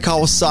 I'm Guy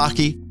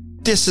Kawasaki.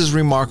 This is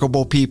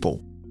Remarkable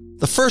People.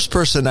 The first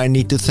person I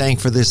need to thank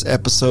for this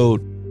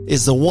episode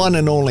is the one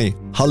and only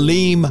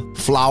Halim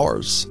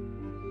Flowers.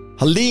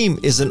 Halim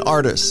is an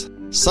artist.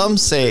 Some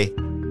say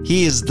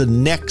he is the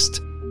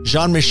next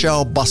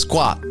Jean-Michel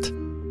Basquiat,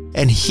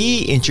 and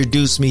he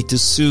introduced me to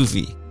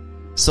Suuvi.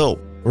 So,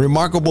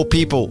 Remarkable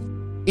People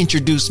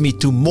introduced me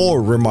to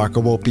more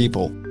remarkable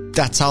people.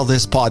 That's how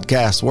this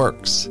podcast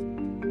works.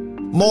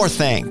 More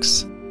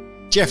thanks.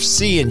 Jeff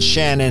C. and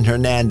Shannon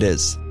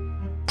Hernandez.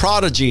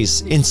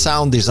 Prodigies in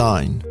sound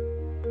design.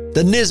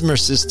 The Nismer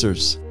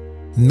sisters.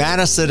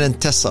 Madison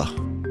and Tessa.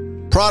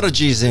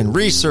 Prodigies in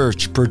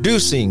research,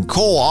 producing,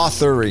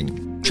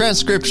 co-authoring,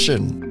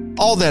 transcription,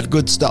 all that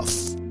good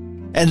stuff.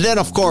 And then,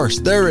 of course,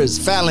 there is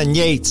Fallon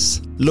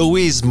Yates,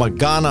 Louise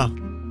Magana,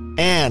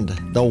 and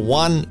the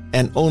one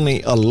and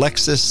only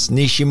Alexis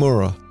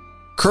Nishimura,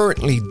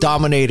 currently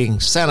dominating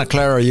Santa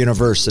Clara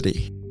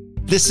University.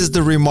 This is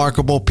the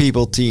Remarkable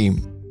People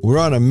team. We're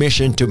on a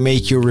mission to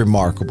make you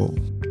remarkable.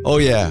 Oh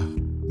yeah,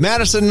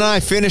 Madison and I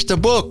finished a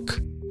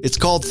book. It's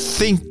called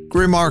Think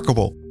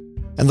Remarkable.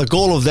 And the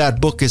goal of that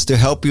book is to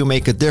help you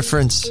make a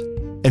difference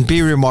and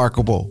be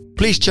remarkable.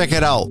 Please check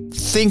it out,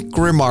 Think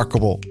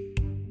Remarkable.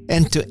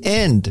 And to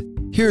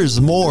end, here's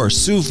more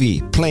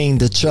Suuvi playing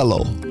the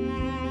cello.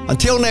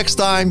 Until next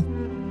time,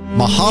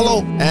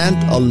 mahalo and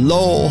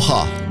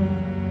aloha.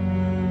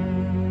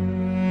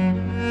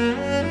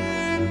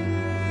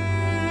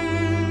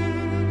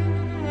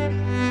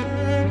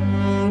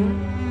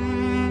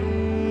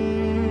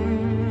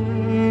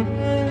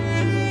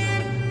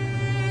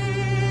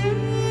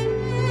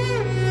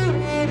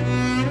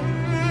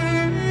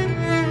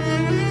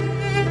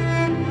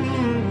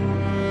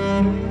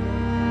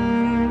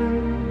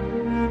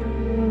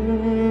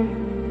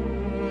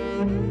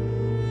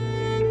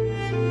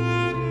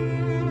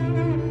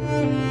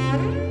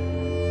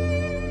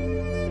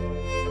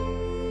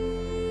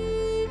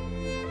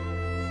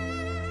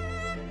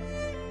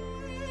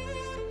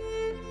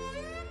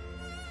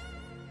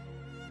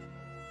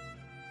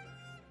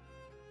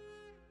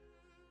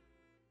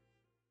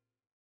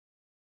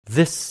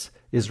 This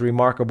is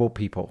Remarkable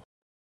People.